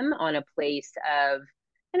guiding them on a place of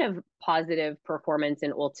kind of positive performance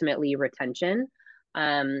and ultimately retention. We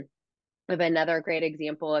have another great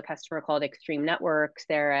example, a customer called Extreme Networks.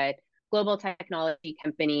 They're a global technology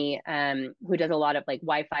company who does a lot of like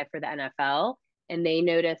Wi-Fi for the NFL. And they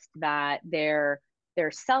noticed that their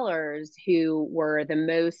sellers who were the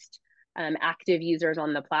most active users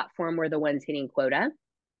on the platform were the ones hitting quota.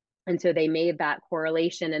 And so they made that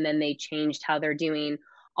correlation, and then they changed how they're doing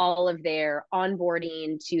all of their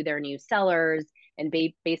onboarding to their new sellers, and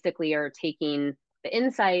basically are taking the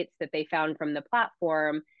insights that they found from the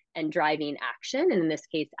platform and driving action. And in this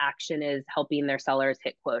case, action is helping their sellers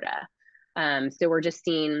hit quota. So we're just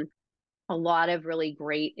seeing a lot of really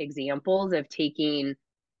great examples of taking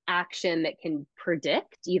action that can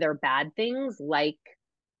predict either bad things like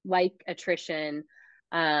attrition,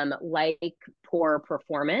 like poor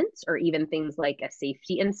performance, or even things like a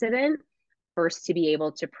safety incident. First, to be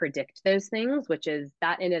able to predict those things, which is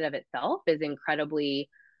that in and of itself is incredibly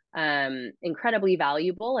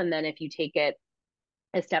valuable. And then if you take it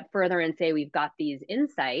a step further and say we've got these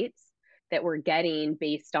insights that we're getting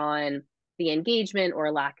based on the engagement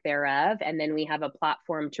or lack thereof, and then we have a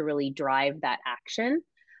platform to really drive that action,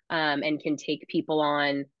 and can take people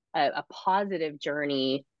on a positive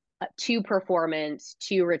journey to performance,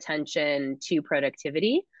 to retention, to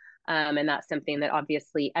productivity. And that's something that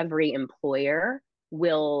obviously every employer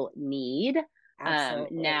will need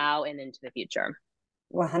now and into the future.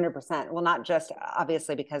 100%. Well, not just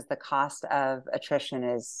obviously because the cost of attrition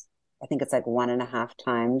is, I think it's like 1.5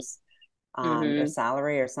 times your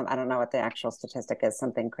salary or some, I don't know what the actual statistic is,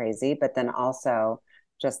 something crazy. But then also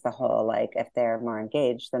just the whole, like, if they're more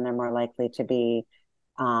engaged, then they're more likely to be,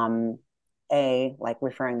 like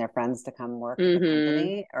referring their friends to come work at the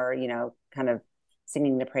company, or, kind of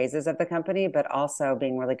singing the praises of the company, but also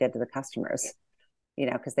being really good to the customers,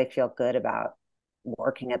 because they feel good about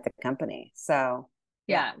working at the company. So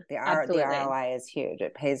yeah, the ROI is huge.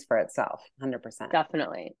 It pays for itself, 100%.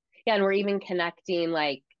 Definitely. Yeah, and we're even connecting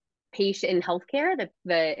like patient in healthcare,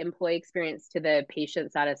 the employee experience to the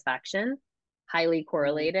patient satisfaction, highly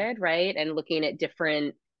correlated, right? And looking at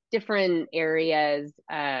different areas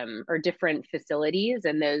or different facilities,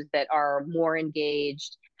 and those that are more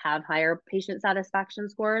engaged have higher patient satisfaction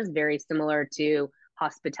scores, very similar to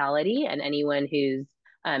hospitality and anyone who's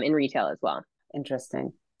in retail as well.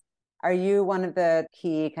 Interesting. Are you one of the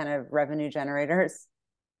key kind of revenue generators?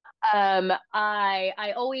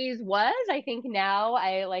 I always was. I think now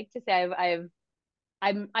I like to say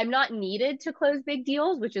I'm not needed to close big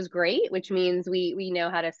deals, which is great, which means we know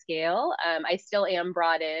how to scale. I still am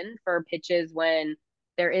brought in for pitches when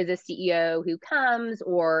there is a CEO who comes,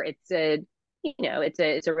 or it's a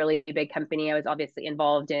really big company. I was obviously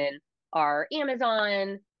involved in our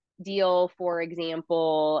Amazon deal, for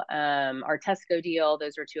example, our Tesco deal.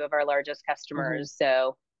 Those are two of our largest customers.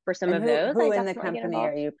 So for some of those, who in the company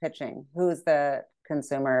are you pitching? Who's the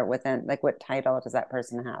consumer within, like, what title does that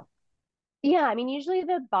person have? Yeah, I mean, usually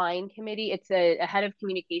the buying committee, it's a head of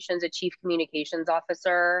communications, a chief communications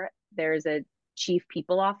officer, there's a chief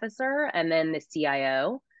people officer, and then the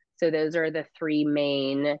CIO. So those are the three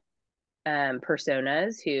main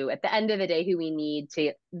personas who, at the end of the day, who we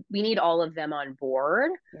need all of them on board,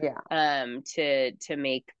 to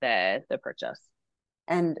make the purchase.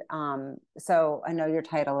 And so I know your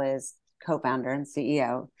title is co-founder and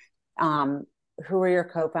CEO. Who are your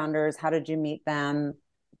co-founders? How did you meet them?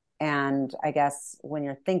 And I guess when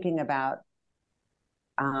you're thinking about,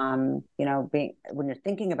 when you're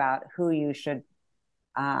thinking about who you should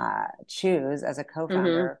choose as a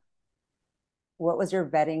co-founder, what was your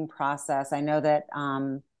vetting process? I know that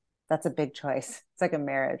that's a big choice. It's like a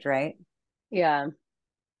marriage, right? Yeah.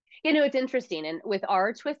 It's interesting. And with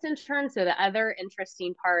our twist and turn, so the other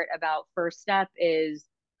interesting part about First Step is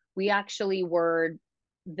we actually were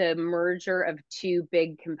the merger of two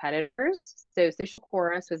big competitors. So Social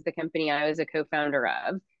Chorus was the company I was a co-founder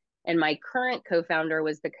of, and my current co-founder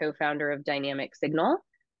was the co-founder of Dynamic Signal,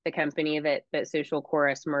 the company that Social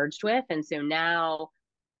Chorus merged with. And so now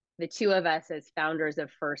the two of us as founders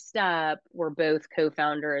of First Step, were both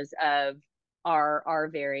co-founders of our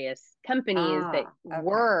various companies that Okay.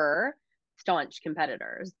 were staunch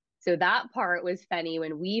competitors. So that part was funny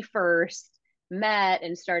when we first met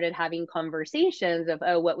and started having conversations of,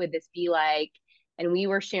 oh, what would this be like? And we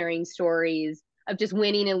were sharing stories of just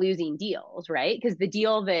winning and losing deals, right? Because the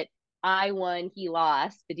deal that I won, he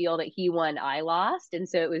lost. The deal that he won, I lost. And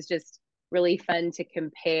so it was just really fun to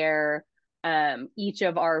compare each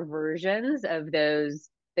of our versions of those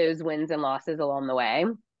wins and losses along the way.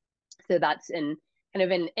 So that's in kind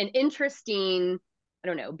of an interesting, I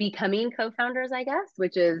don't know, becoming co-founders, I guess,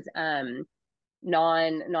 which is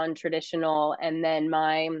non-traditional. And then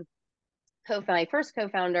my first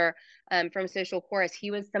co-founder from Social Chorus, he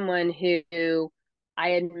was someone who I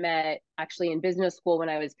had met actually in business school when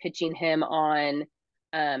I was pitching him on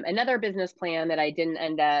another business plan that I didn't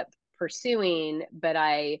end up pursuing, but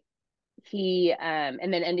he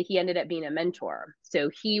ended up being a mentor. So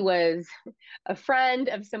he was a friend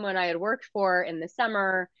of someone I had worked for in the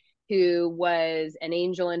summer who was an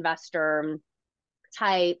angel investor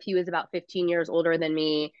type. He was about 15 years older than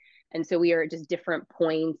me. And so we are at just different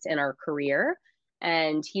points in our career.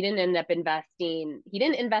 And he didn't end up investing, he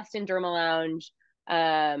didn't invest in Derma Lounge,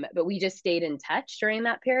 but we just stayed in touch during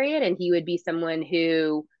that period. And he would be someone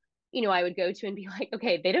who, I would go to and be like,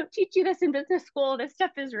 okay, they don't teach you this in business school. This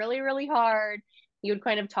stuff is really, really hard. He would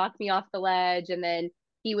kind of talk me off the ledge. And then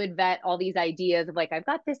he would vet all these ideas of like, I've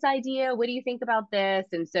got this idea. What do you think about this?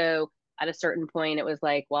 And so at a certain point, it was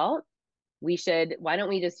like, well, why don't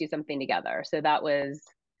we just do something together? So that was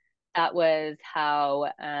how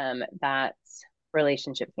that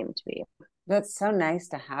relationship came to be. That's so nice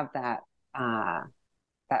to have uh,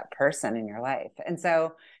 that person in your life. And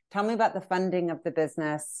so tell me about the funding of the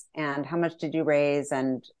business and how much did you raise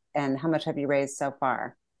and how much have you raised so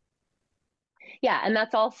far? Yeah, and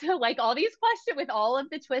that's also like all these questions with all of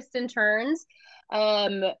the twists and turns.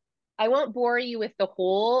 Um, I won't bore you with the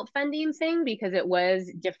whole funding thing because it was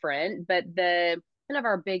different, but the kind of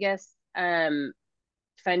our biggest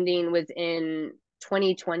funding was in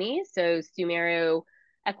 2020. So Sumeru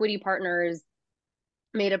Equity Partners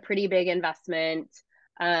made a pretty big investment,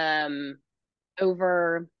 um,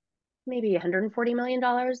 over maybe $140 million.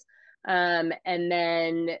 And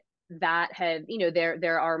then that had,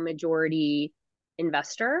 they're our majority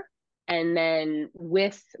investor. And then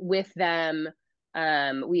with them,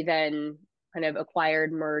 we then kind of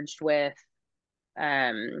merged with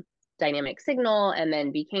um, Dynamic Signal, and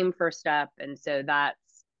then became First Step. And so that's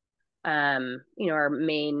our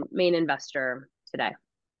main investor today.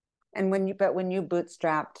 And when you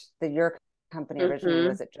bootstrapped your company originally, Mm-hmm.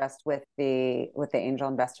 was it just with the angel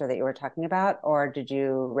investor that you were talking about, or did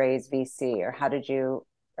you raise VC, or how did you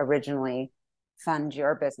originally fund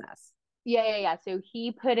your business? Yeah. So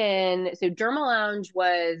Derma Lounge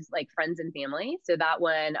was like friends and family. So that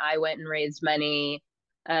one I went and raised money.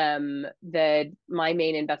 My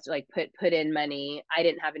main investor like put in money. I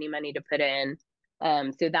didn't have any money to put in.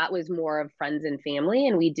 So that was more of friends and family,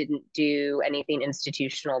 and we didn't do anything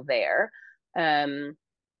institutional there. Um,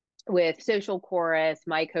 with Social Chorus,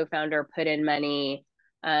 my co-founder put in money.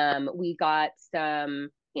 We got some,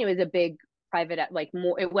 it was a big private, like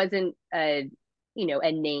more, it wasn't a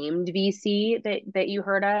named VC that you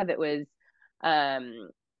heard of. It was um,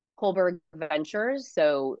 Kohlberg Ventures.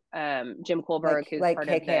 So Jim Kohlberg, who's Like part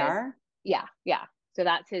of the, KKR? yeah. So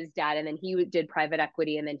that's his dad. And then he did private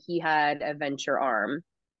equity, and then he had a venture arm.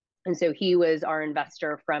 And so he was our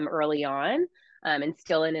investor from early on, and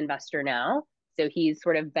still an investor now. So he's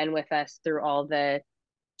sort of been with us through all the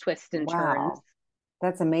twists and turns. Wow,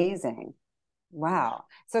 that's amazing. Wow.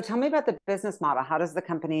 So tell me about the business model. How does the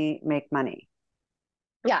company make money?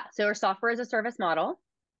 Yeah. So our software as a service model.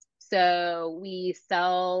 So we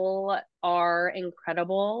sell our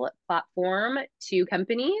incredible platform to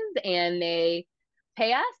companies, and they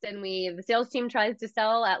pay us, and the sales team tries to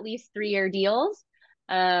sell at least 3-year deals.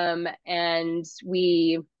 And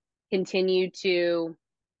we continue to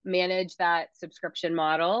manage that subscription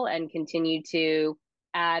model and continue to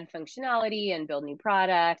add functionality and build new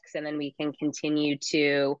products. And then we can continue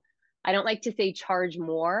to, I don't like to say charge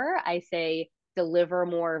more, I say deliver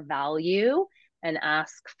more value and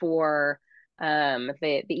ask for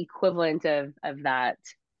the equivalent of that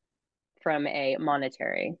from a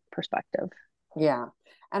monetary perspective. Yeah.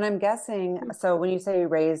 And I'm guessing, so when you say you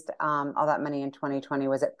raised all that money in 2020,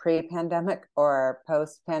 was it pre-pandemic or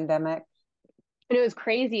post-pandemic? And it was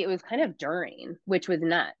crazy. It was kind of during, which was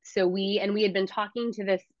nuts. So we had been talking to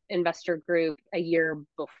this investor group a year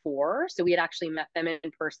before. So we had actually met them in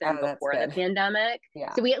person Oh, that's before the good. pandemic.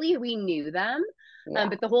 Yeah. So we at least we knew them. Yeah.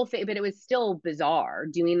 But the whole thing, but it was still bizarre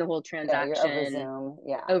doing the whole Yeah. You're over transaction Zoom.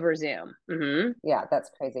 Yeah. over Zoom. Yeah.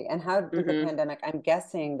 That's crazy. And how did the pandemic, I'm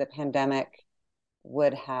guessing the pandemic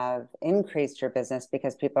would have increased your business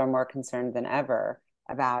because people are more concerned than ever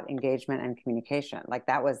about engagement and communication. Like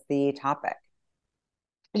that was the topic.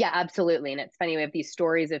 Yeah, absolutely. And it's funny, we have these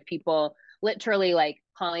stories of people literally like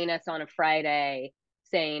calling us on a Friday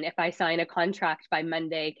saying, if I sign a contract by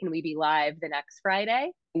Monday, can we be live the next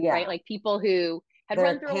Friday? Right? Yeah. Like people who had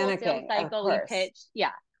run They're through a whole sales panicking, of cycle, we course. pitched,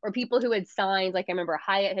 yeah. Or people who had signed, like I remember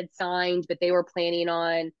Hyatt had signed, but they were planning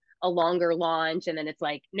on a longer launch. And then it's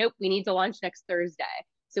like, nope, we need to launch next Thursday.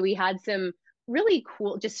 So we had some really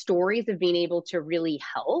cool just stories of being able to really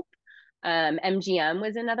help. MGM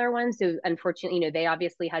was another one. So unfortunately, they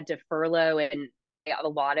obviously had to furlough and a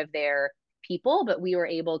lot of their people, but we were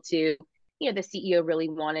able to, the CEO really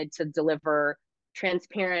wanted to deliver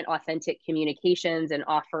transparent, authentic communications and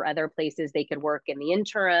offer other places they could work in the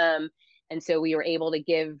interim. And so we were able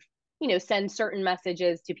to send certain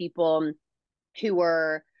messages to people who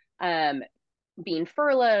were being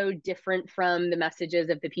furloughed, different from the messages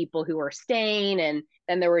of the people who were staying. And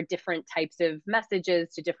then there were different types of messages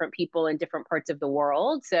to different people in different parts of the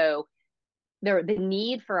world. So the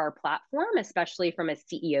need for our platform, especially from a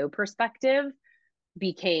CEO perspective,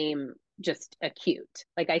 became just acute.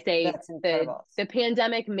 Like I say, That's the incredible. the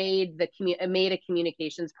pandemic made a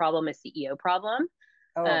communications problem a CEO problem.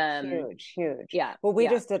 Oh, Um, huge, huge. yeah, Well, we yeah.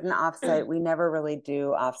 just did an offsite. We never really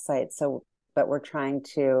do offsite. So, but we're trying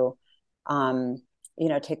to, um,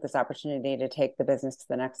 take this opportunity to take the business to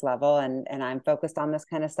the next level. And I'm focused on this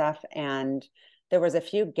kind of stuff. And there was a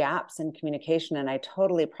few gaps in communication, and I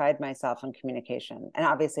totally pride myself on communication. And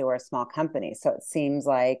obviously, we're a small company, so it seems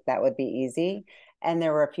like that would be easy. And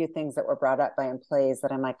there were a few things that were brought up by employees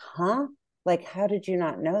that I'm like, huh? Like, how did you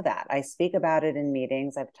not know that? I speak about it in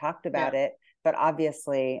meetings. I've talked about Yeah. it, but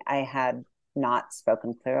obviously I had not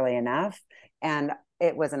spoken clearly enough. And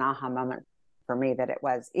it was an aha moment for me that it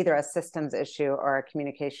was either a systems issue or a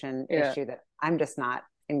communication Yeah. issue that I'm just not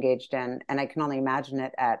engaged in. And I can only imagine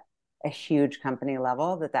it at a huge company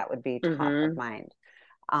level that would be top of Mm-hmm. mind.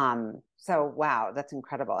 So, wow, that's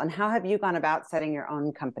incredible. And how have you gone about setting your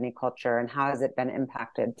own company culture, and how has it been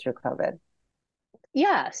impacted through COVID?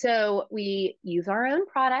 Yeah, so we use our own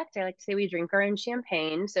product. I like to say we drink our own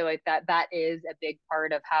champagne. So that is a big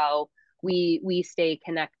part of how we stay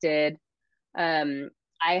connected. Um,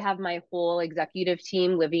 I have my whole executive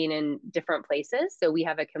team living in different places. So we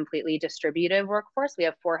have a completely distributed workforce. We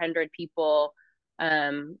have 400 people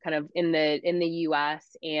kind of in the US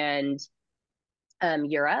and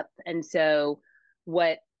Europe. And so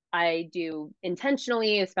what I do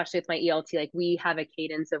intentionally, especially with my ELT, like we have a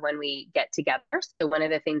cadence of when we get together. So one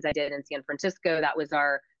of the things I did in San Francisco, that was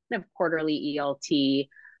our kind of quarterly ELT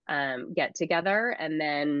get together. And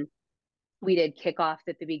then we did kickoffs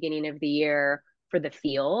at the beginning of the year for the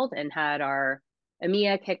field and had our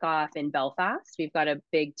EMEA kickoff in Belfast. We've got a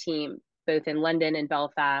big team both in London and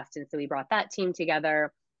Belfast. And so we brought that team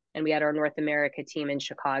together, and we had our North America team in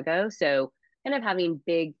Chicago. So kind of having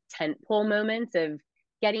big tentpole moments of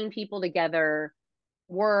getting people together,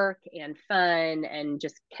 work and fun and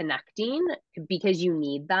just connecting, because you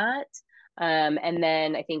need that. And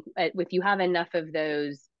then I think if you have enough of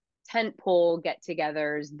those tentpole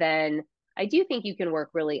get-togethers, then I do think you can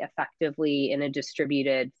work really effectively in a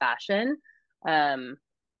distributed fashion. Um,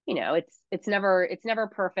 it's never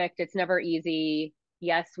perfect. It's never easy.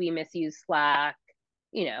 Yes, we misuse Slack.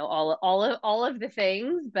 All of the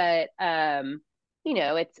things, but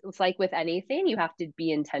it's like with anything, you have to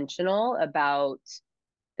be intentional about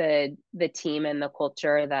the team and the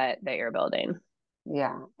culture that you're building.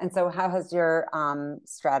 Yeah. And so how has your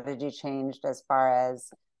strategy changed as far as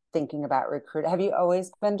thinking about recruit? Have you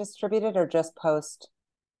always been distributed or just post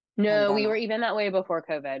No, we were pandemic? even that way before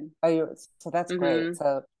COVID. Oh, so that's great. Mm-hmm.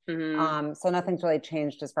 So Mm-hmm. so nothing's really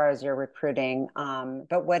changed as far as your recruiting.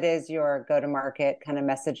 But what is your go-to-market kind of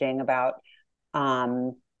messaging about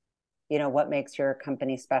um, what makes your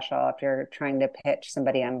company special if you're trying to pitch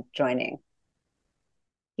somebody on joining?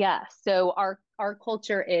 Yeah. So our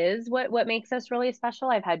culture is what makes us really special.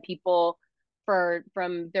 I've had people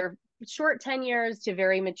from their short tenures to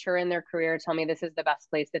very mature in their career tell me this is the best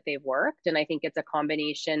place that they've worked. And I think it's a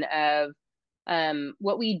combination of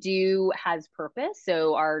what we do has purpose.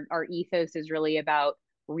 So our ethos is really about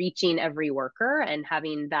reaching every worker and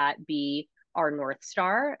having that be our North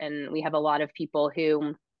Star. And we have a lot of people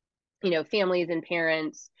who, families and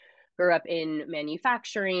parents grew up in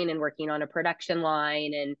manufacturing and working on a production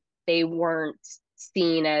line, and they weren't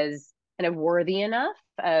seen as kind of worthy enough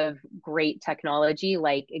of great technology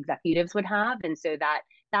like executives would have. And so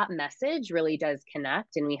that message really does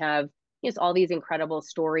connect. And we have just all these incredible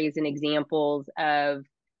stories and examples of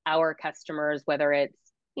our customers, whether it's,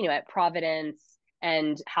 at Providence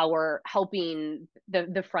and how we're helping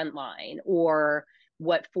the front line, or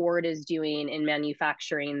what Ford is doing in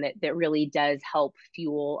manufacturing that really does help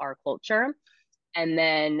fuel our culture. And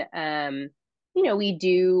then, we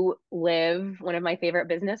do live, one of my favorite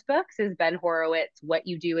business books is Ben Horowitz, What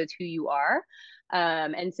You Do Is Who You Are.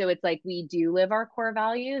 And so it's like, we do live our core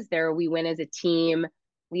values there. We win as a team.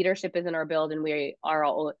 Leadership is in our build, and we are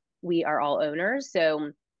all owners.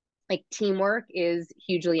 So like, teamwork is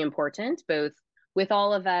hugely important, both with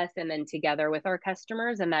all of us and then together with our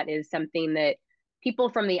customers. And that is something that people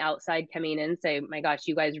from the outside coming in say, my gosh,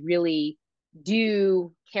 you guys really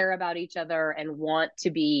do care about each other and want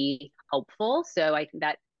to be helpful. So I think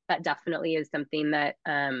that definitely is something that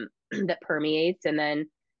that permeates. And then,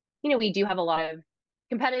 we do have a lot of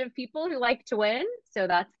competitive people who like to win. So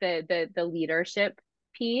that's the leadership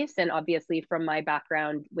piece. And obviously, from my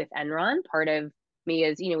background with Enron, part of me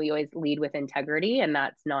is, we always lead with integrity, and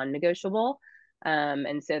that's non-negotiable.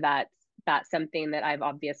 And so that's something that I've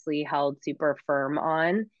obviously held super firm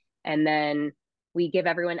on. And then we give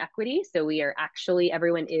everyone equity. So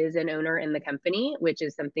everyone is an owner in the company, which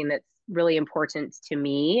is something that's really important to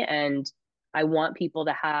me. And I want people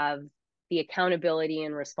to have the accountability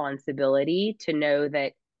and responsibility to know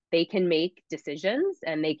that they can make decisions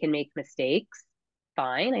and they can make mistakes.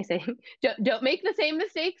 Fine. I say, don't make the same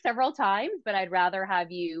mistake several times, but I'd rather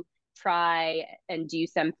have you try and do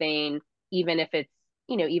something, even if it's,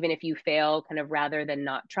 even if you fail, kind of, rather than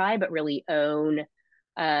not try, but really own,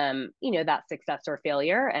 that success or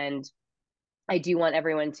failure. And I do want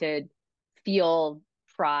everyone to feel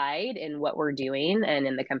pride in what we're doing and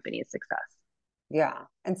in the company's success. Yeah.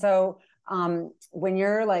 And so, when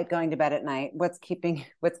you're like going to bed at night, what's keeping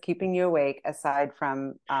you awake aside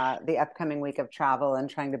from the upcoming week of travel and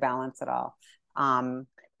trying to balance it all?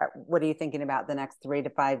 What are you thinking about the next 3 to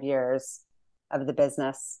 5 years of the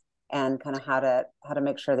business, and kind of how to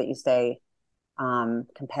make sure that you stay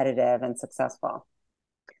competitive and successful?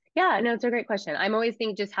 Yeah, no, it's a great question. I'm always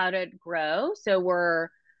thinking just how to grow. So we're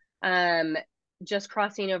just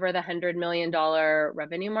crossing over the $100 million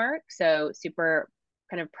revenue mark. So super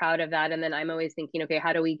kind of proud of that. And then I'm always thinking, okay,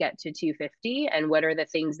 how do we get to 250? And what are the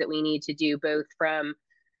things that we need to do, both from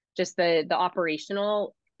just the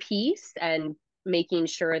operational piece and making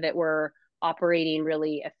sure that we're operating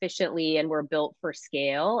really efficiently and we're built for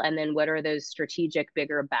scale. And then what are those strategic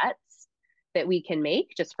bigger bets that we can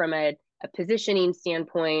make, just from a positioning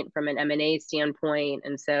standpoint, from an M&A standpoint.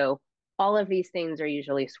 And so all of these things are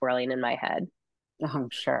usually swirling in my head. I'm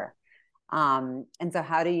sure. And so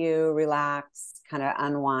how do you relax, kind of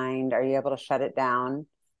unwind? Are you able to shut it down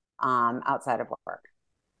outside of work?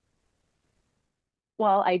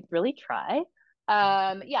 Well, I really try.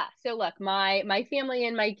 Yeah. So look, my family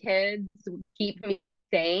and my kids keep me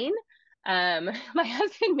sane. My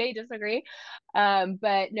husband may disagree.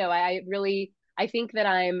 But no, I think that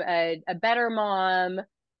I'm a better mom.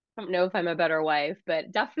 I don't know if I'm a better wife,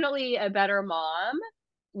 but definitely a better mom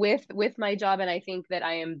with my job. And I think that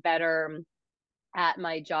I am better at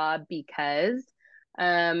my job because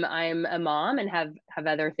I'm a mom and have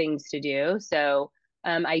other things to do. So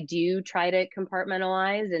I do try to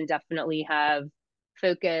compartmentalize and definitely have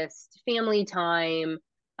focused family time,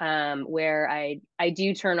 where I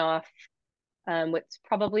do turn off what's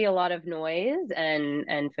probably a lot of noise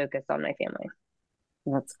and focus on my family.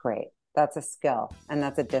 That's great. That's a skill and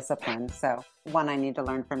that's a discipline. So one I need to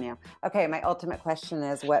learn from you. Okay, my ultimate question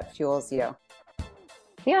is, what fuels you?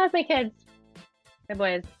 Yeah, it's my kids, my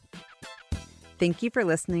boys. Thank you for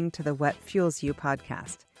listening to the What Fuels You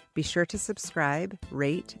podcast. Be sure to subscribe,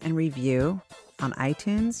 rate, and review on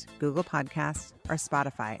iTunes, Google Podcasts, or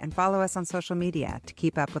Spotify, and follow us on social media to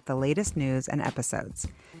keep up with the latest news and episodes.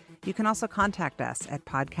 You can also contact us at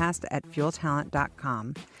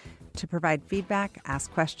podcast@fueltalent.com to provide feedback, ask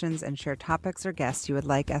questions, and share topics or guests you would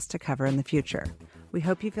like us to cover in the future. We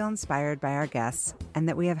hope you feel inspired by our guests and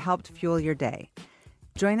that we have helped fuel your day.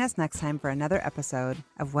 Join us next time for another episode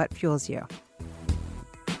of What Fuels You.